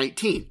hand,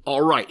 19.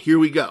 All right, here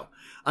we go.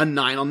 A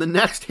 9 on the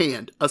next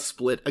hand, a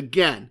split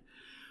again.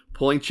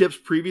 Pulling chips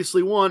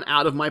previously won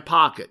out of my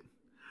pocket.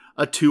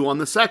 A 2 on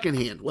the second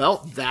hand.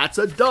 Well, that's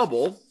a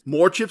double.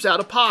 More chips out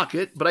of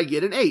pocket, but I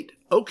get an 8.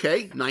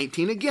 Okay,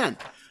 19 again.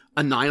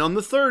 A 9 on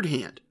the third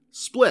hand.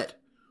 Split.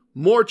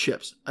 More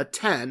chips. A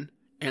 10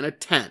 and a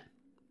 10.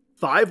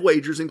 5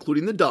 wagers,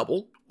 including the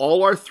double.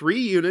 All are 3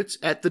 units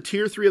at the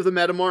tier 3 of the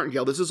Meta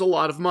Martingale. This is a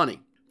lot of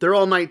money. They're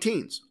all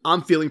 19s.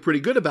 I'm feeling pretty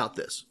good about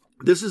this.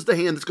 This is the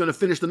hand that's going to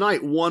finish the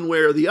night one way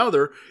or the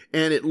other,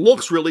 and it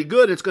looks really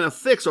good. It's going to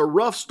fix a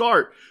rough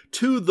start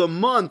to the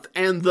month,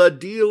 and the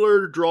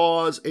dealer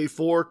draws a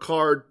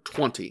 4-card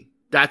 20.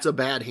 That's a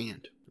bad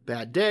hand.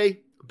 Bad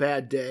day,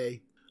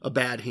 a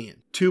bad hand.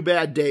 2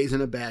 bad days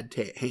and a bad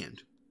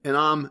hand. And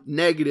I'm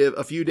negative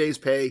a few days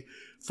pay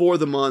for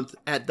the month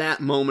at that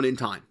moment in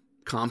time.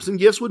 Comps and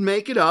gifts would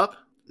make it up.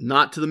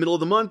 Not to the middle of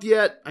the month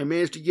yet. I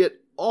managed to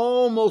get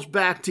almost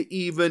back to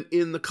even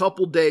in the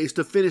couple days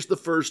to finish the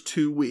first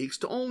 2 weeks,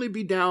 to only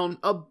be down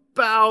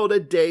about a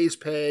day's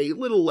pay, a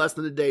little less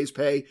than a day's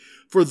pay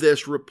for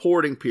this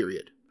reporting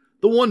period.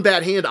 The one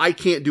bad hand I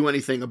can't do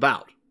anything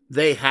about.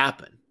 They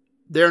happen.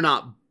 They're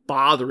not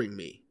bothering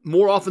me.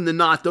 More often than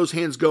not, those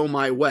hands go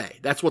my way.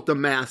 That's what the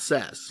math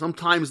says.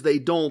 Sometimes they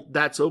don't.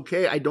 That's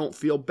okay. I don't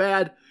feel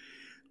bad.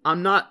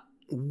 I'm not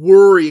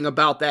worrying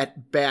about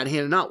that bad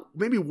hand.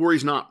 Maybe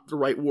worry's not the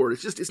right word.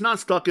 It's not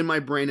stuck in my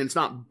brain and it's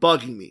not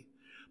bugging me.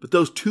 But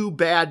those 2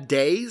 bad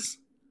days,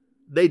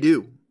 they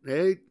do.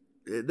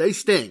 They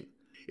sting.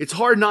 It's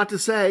hard not to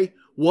say,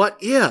 what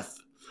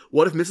if?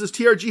 What if Mrs.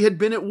 TRG had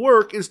been at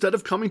work instead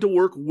of coming to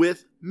work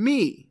with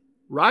me,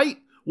 right?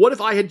 What if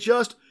I had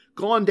just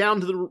gone down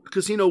to the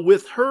casino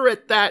with her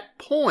at that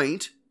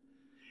point,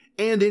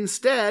 and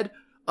instead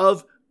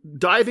of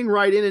diving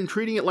right in and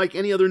treating it like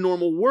any other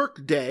normal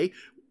work day,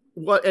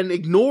 and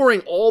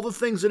ignoring all the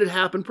things that had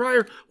happened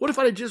prior, what if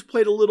I had just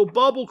played a little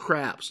bubble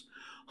craps?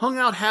 Hung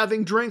out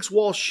having drinks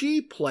while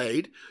she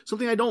played,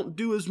 something I don't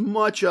do as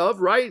much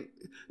of, right?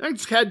 I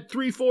just had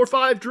 3, 4,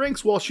 5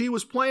 drinks while she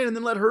was playing and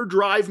then let her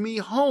drive me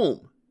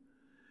home.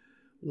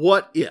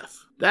 What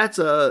if? That's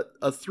a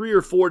 3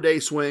 or 4 day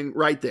swing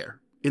right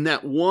there in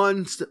that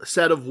one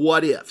set of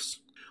what ifs.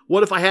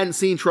 What if I hadn't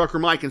seen Trucker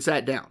Mike and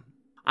sat down?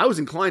 I was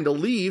inclined to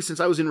leave since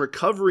I was in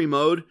recovery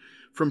mode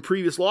from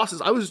previous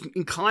losses. I was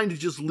inclined to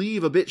just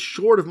leave a bit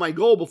short of my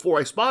goal before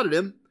I spotted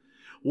him.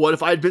 What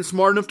if I had been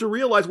smart enough to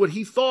realize what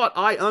he thought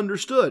I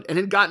understood and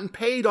had gotten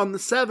paid on the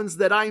 7s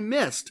that I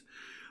missed?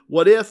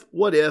 What if?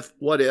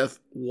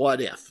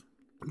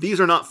 These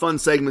are not fun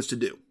segments to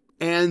do.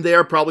 And they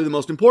are probably the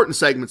most important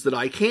segments that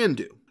I can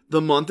do. The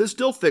month is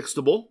still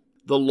fixable.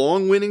 The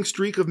long winning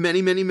streak of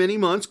many, many, many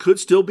months could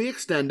still be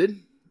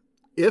extended.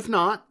 If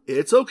not,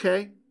 it's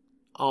okay.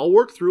 I'll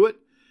work through it.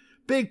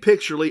 Big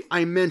picturely,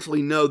 I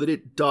mentally know that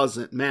it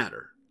doesn't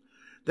matter.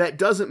 That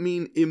doesn't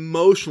mean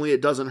emotionally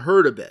it doesn't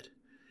hurt a bit.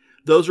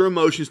 Those are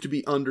emotions to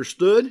be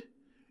understood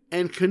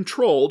and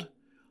controlled,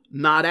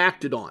 not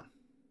acted on.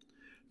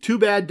 2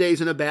 bad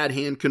days and a bad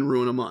hand can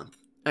ruin a month.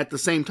 At the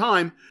same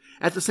time,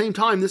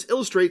 this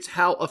illustrates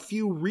how a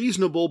few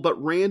reasonable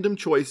but random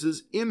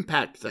choices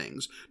impact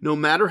things, no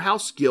matter how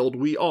skilled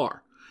we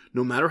are.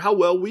 No matter how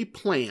well we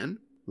plan,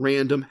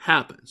 random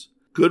happens.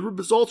 Good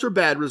results or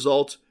bad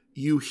results,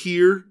 you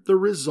hear the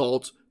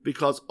results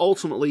because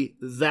ultimately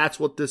that's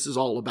what this is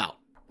all about.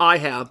 I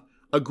have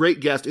a great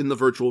guest in the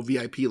virtual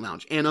VIP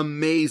lounge, an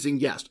amazing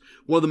guest,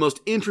 one of the most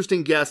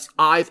interesting guests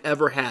I've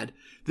ever had.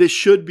 This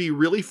should be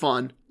really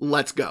fun.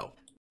 Let's go.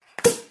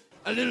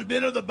 A little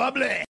bit of the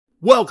bubbly.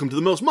 Welcome to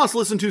the most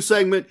must-listen to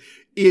segment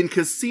in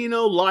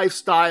casino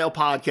lifestyle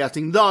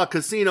podcasting, the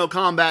Casino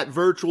Combat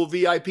Virtual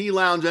VIP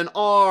Lounge, and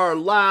our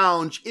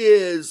lounge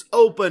is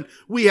open.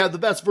 We have the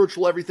best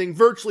virtual everything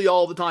virtually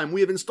all the time. We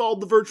have installed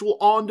the virtual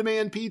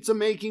on-demand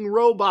pizza-making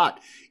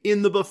robot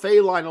in the buffet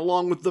line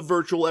along with the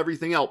virtual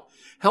everything else.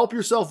 Help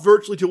yourself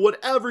virtually to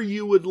whatever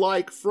you would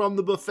like from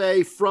the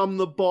buffet, from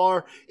the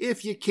bar.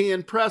 If you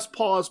can, press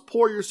pause,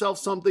 pour yourself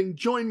something,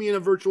 join me in a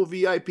virtual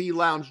VIP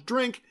lounge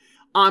drink.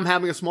 I'm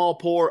having a small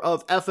pour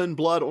of effing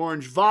blood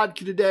orange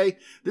vodka today.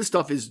 This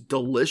stuff is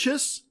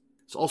delicious.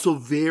 It's also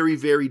very,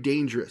 very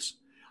dangerous.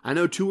 I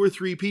know 2 or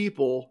 3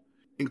 people,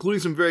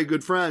 including some very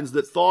good friends,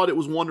 that thought it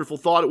was wonderful,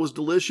 thought it was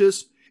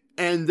delicious,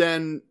 and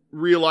then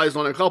realized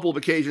on a couple of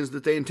occasions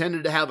that they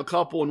intended to have a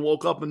couple and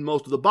woke up and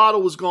most of the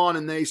bottle was gone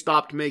and they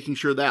stopped making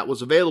sure that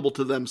was available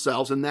to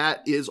themselves. And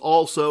that is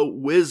also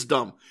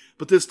wisdom.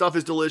 But this stuff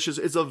is delicious.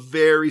 It's a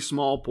very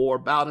small pour,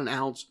 about an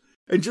ounce.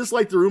 And just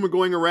like the rumor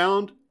going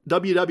around,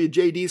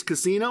 WWJD's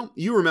casino,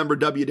 you remember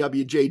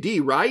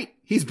WWJD, right?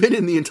 He's been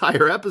in the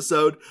entire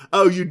episode.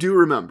 Oh, you do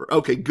remember.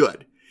 Okay,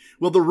 good.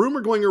 Well, the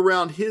rumor going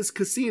around his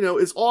casino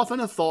is often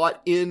a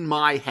thought in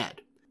my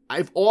head.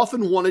 I've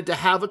often wanted to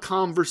have a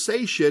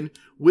conversation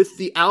with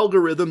the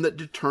algorithm that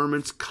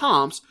determines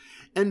comps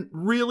and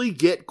really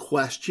get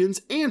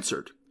questions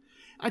answered.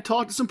 I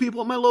talked to some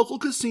people at my local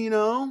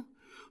casino,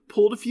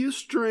 pulled a few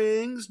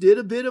strings, did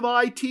a bit of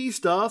IT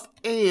stuff,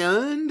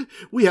 and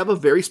we have a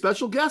very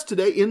special guest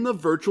today in the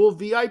virtual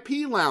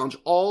VIP lounge,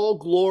 All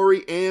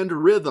Glory and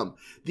Rhythm,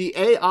 the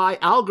AI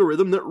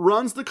algorithm that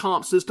runs the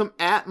comp system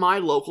at my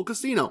local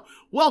casino.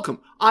 Welcome.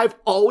 I've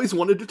always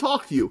wanted to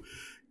talk to you.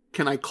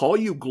 Can I call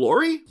you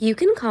Glory? You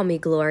can call me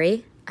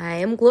Glory. I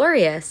am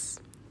glorious.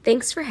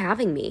 Thanks for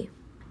having me.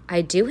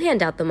 I do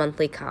hand out the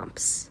monthly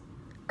comps.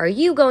 Are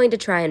you going to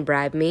try and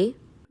bribe me?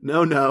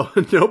 No,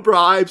 no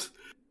bribes.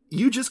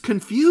 You just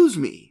confuse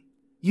me.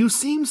 You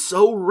seem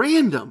so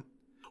random.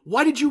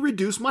 Why did you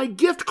reduce my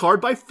gift card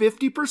by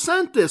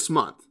 50% this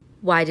month?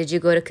 Why did you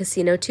go to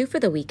Casino 2 for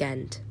the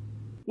weekend?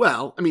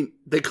 Well,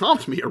 they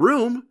comped me a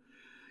room.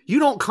 You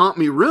don't comp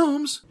me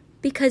rooms.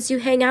 Because you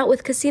hang out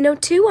with Casino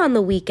 2 on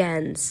the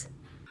weekends.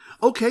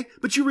 Okay,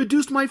 but you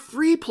reduced my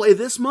free play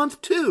this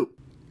month too.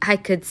 I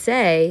could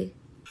say...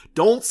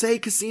 Don't say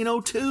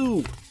Casino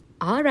 2.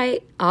 All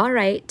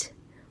right.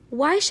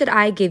 Why should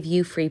I give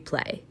you free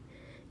play?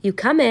 You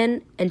come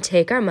in and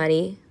take our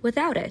money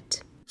without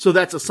it. So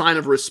that's a sign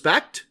of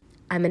respect?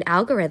 I'm an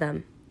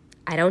algorithm.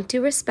 I don't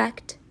do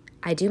respect.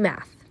 I do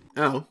math.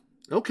 Oh,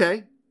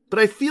 okay. But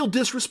I feel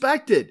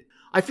disrespected.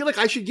 I feel like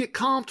I should get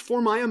comped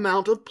for my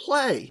amount of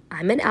play.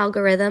 I'm an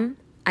algorithm.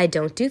 I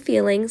don't do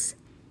feelings.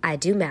 I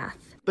do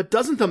math. But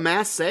doesn't the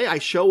math say I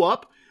show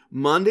up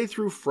Monday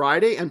through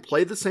Friday and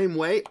play the same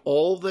way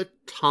all the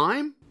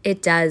time?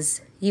 It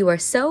does. You are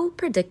so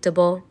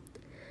predictable.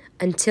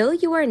 Until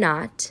you are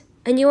not,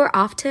 and you are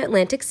off to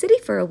Atlantic City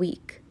for a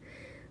week.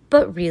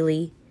 But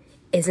really,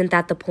 isn't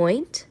that the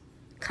point?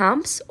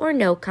 Comps or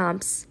no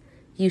comps,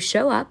 you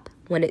show up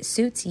when it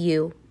suits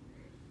you.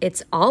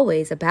 It's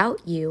always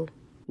about you.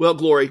 Well,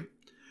 Glory,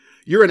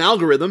 you're an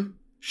algorithm.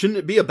 Shouldn't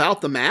it be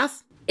about the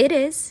math? It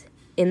is.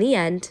 In the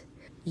end,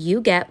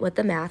 you get what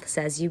the math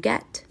says you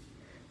get.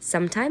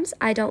 Sometimes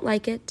I don't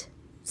like it.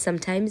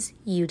 Sometimes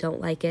you don't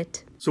like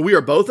it. So we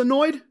are both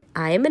annoyed?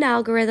 I am an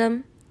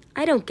algorithm.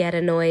 I don't get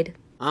annoyed.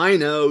 I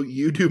know,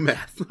 you do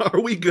math. Are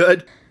we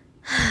good?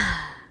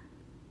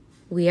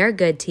 We are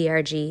good,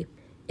 TRG.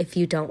 If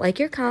you don't like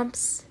your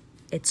comps,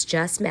 it's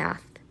just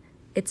math.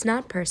 It's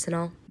not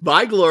personal.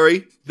 Bye,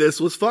 Glory. This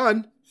was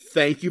fun.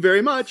 Thank you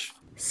very much.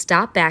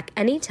 Stop back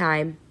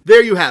anytime.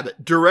 There you have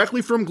it.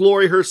 Directly from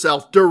Glory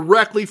herself.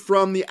 Directly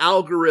from the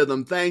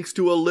algorithm. Thanks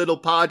to a little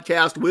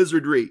podcast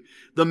wizardry.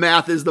 The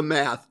math is the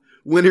math.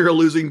 Winning or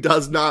losing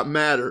does not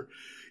matter.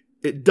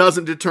 It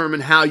doesn't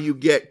determine how you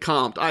get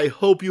comped. I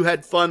hope you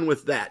had fun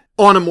with that.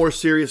 On a more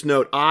serious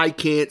note, I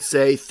can't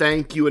say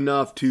thank you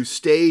enough to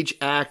stage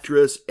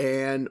actress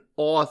and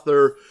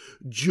author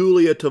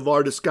Julia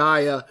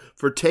Tvardskaya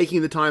for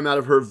taking the time out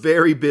of her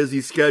very busy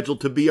schedule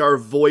to be our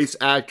voice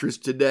actress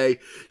today.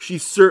 She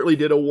certainly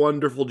did a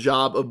wonderful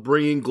job of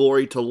bringing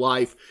Glory to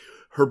life.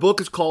 Her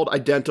book is called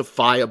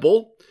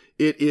Identifiable.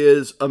 It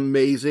is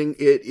amazing.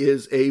 It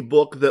is a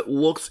book that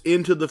looks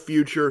into the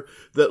future,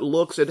 that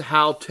looks at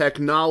how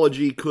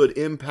technology could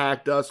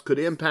impact us, could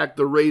impact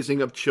the raising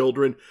of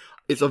children.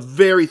 It's a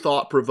very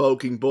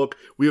thought-provoking book.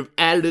 We have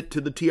added it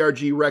to the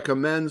TRG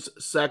Recommends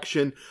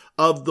section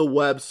of the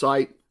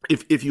website.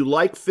 If you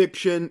like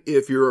fiction,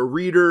 if you're a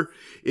reader,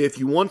 if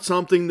you want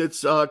something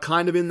that's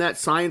kind of in that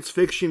science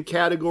fiction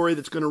category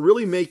that's going to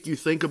really make you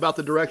think about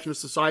the direction of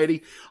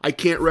society, I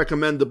can't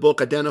recommend the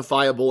book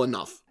Identifiable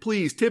enough.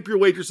 Please tip your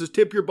waitresses,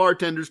 tip your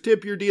bartenders,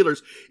 tip your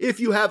dealers. If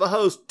you have a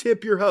host,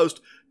 tip your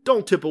host.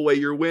 Don't tip away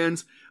your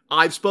wins.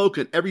 I've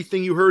spoken.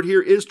 Everything you heard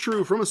here is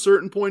true from a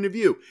certain point of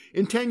view.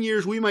 In 10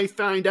 years, we might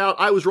find out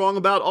I was wrong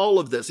about all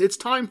of this. It's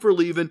time for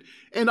leaving,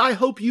 and I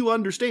hope you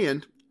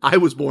understand. I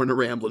was born a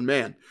rambling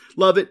man.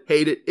 Love it,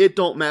 hate it, it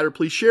don't matter.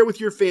 Please share with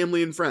your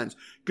family and friends.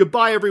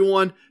 Goodbye,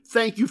 everyone.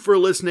 Thank you for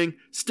listening.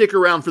 Stick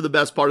around for the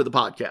best part of the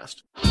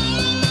podcast.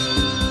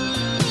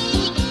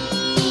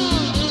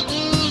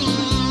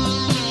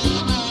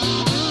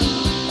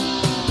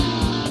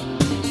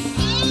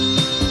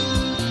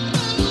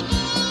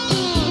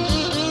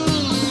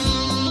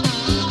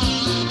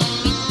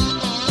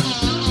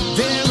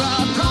 There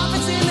are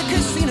prophets in the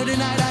casino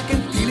tonight. I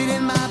can feel it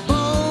in my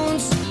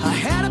bones. I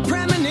had a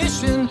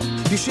premonition.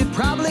 You should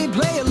probably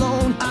play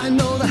alone. I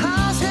know the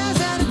house has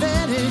an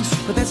advantage,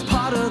 but that's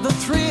part of the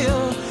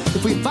thrill.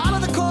 If we follow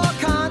the core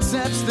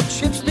concepts, the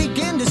chips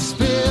begin to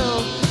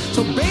spill.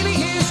 So baby,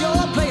 here's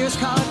your player's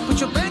card.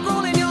 Put your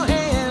bankroll in your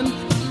hand.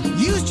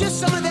 Use just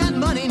some of that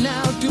money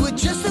now. Do it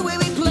just the way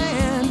we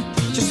planned.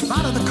 Just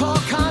follow the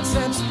core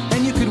concepts,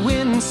 and you could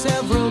win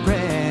several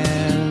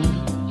grand.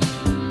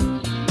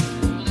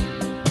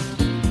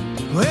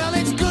 Well,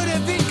 it's good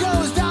if it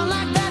goes down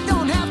like that.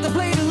 Don't have to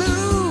play to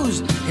lose.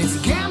 It's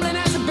gambling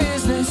as a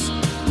business.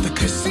 The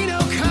Casino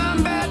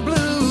Combat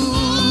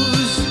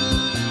Blues.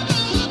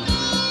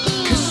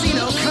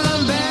 Casino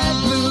Combat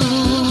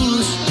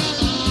Blues.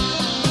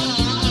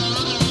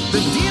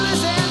 The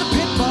dealers and the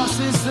pit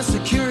bosses, the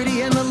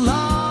security and the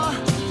law,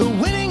 the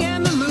winning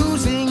and the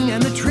losing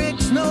and the trade.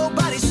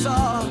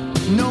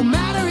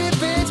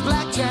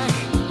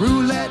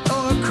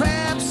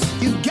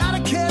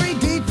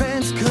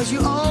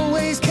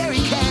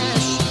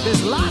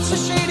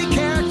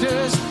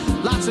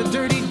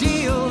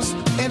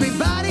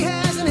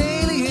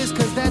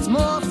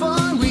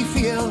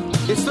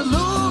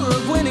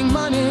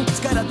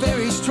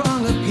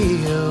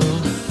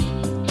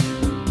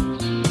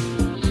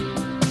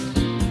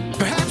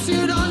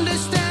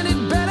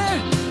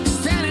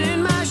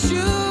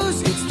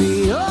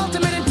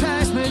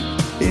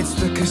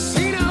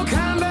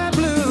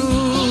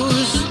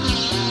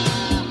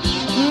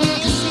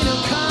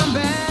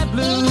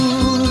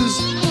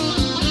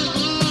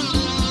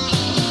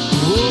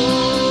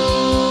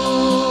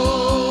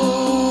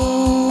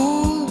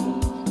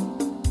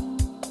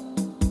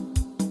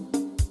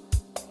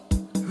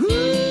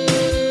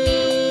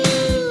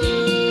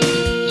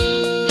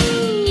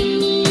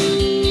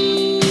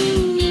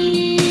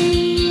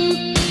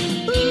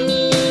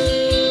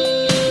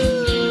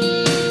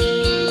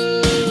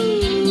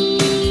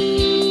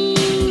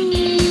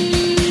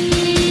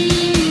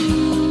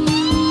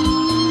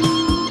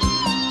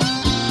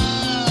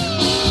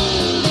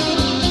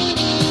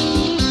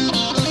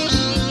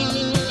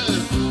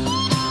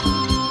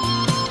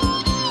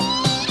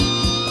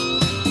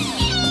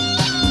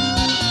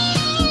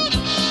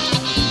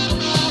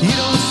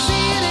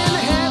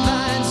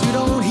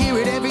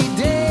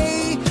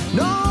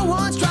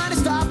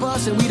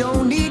 us and we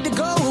don't need to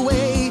go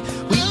away.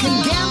 We can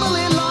gamble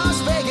in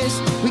Las Vegas,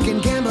 we can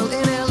gamble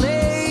in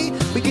LA,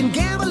 we can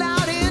gamble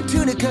out in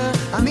Tunica,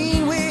 I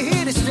mean we're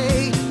here to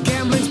stay.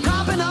 Gambling's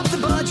propping up the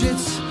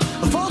budgets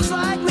of folks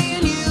like me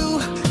and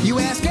you. You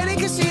ask any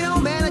casino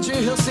manager,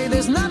 he'll say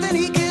there's nothing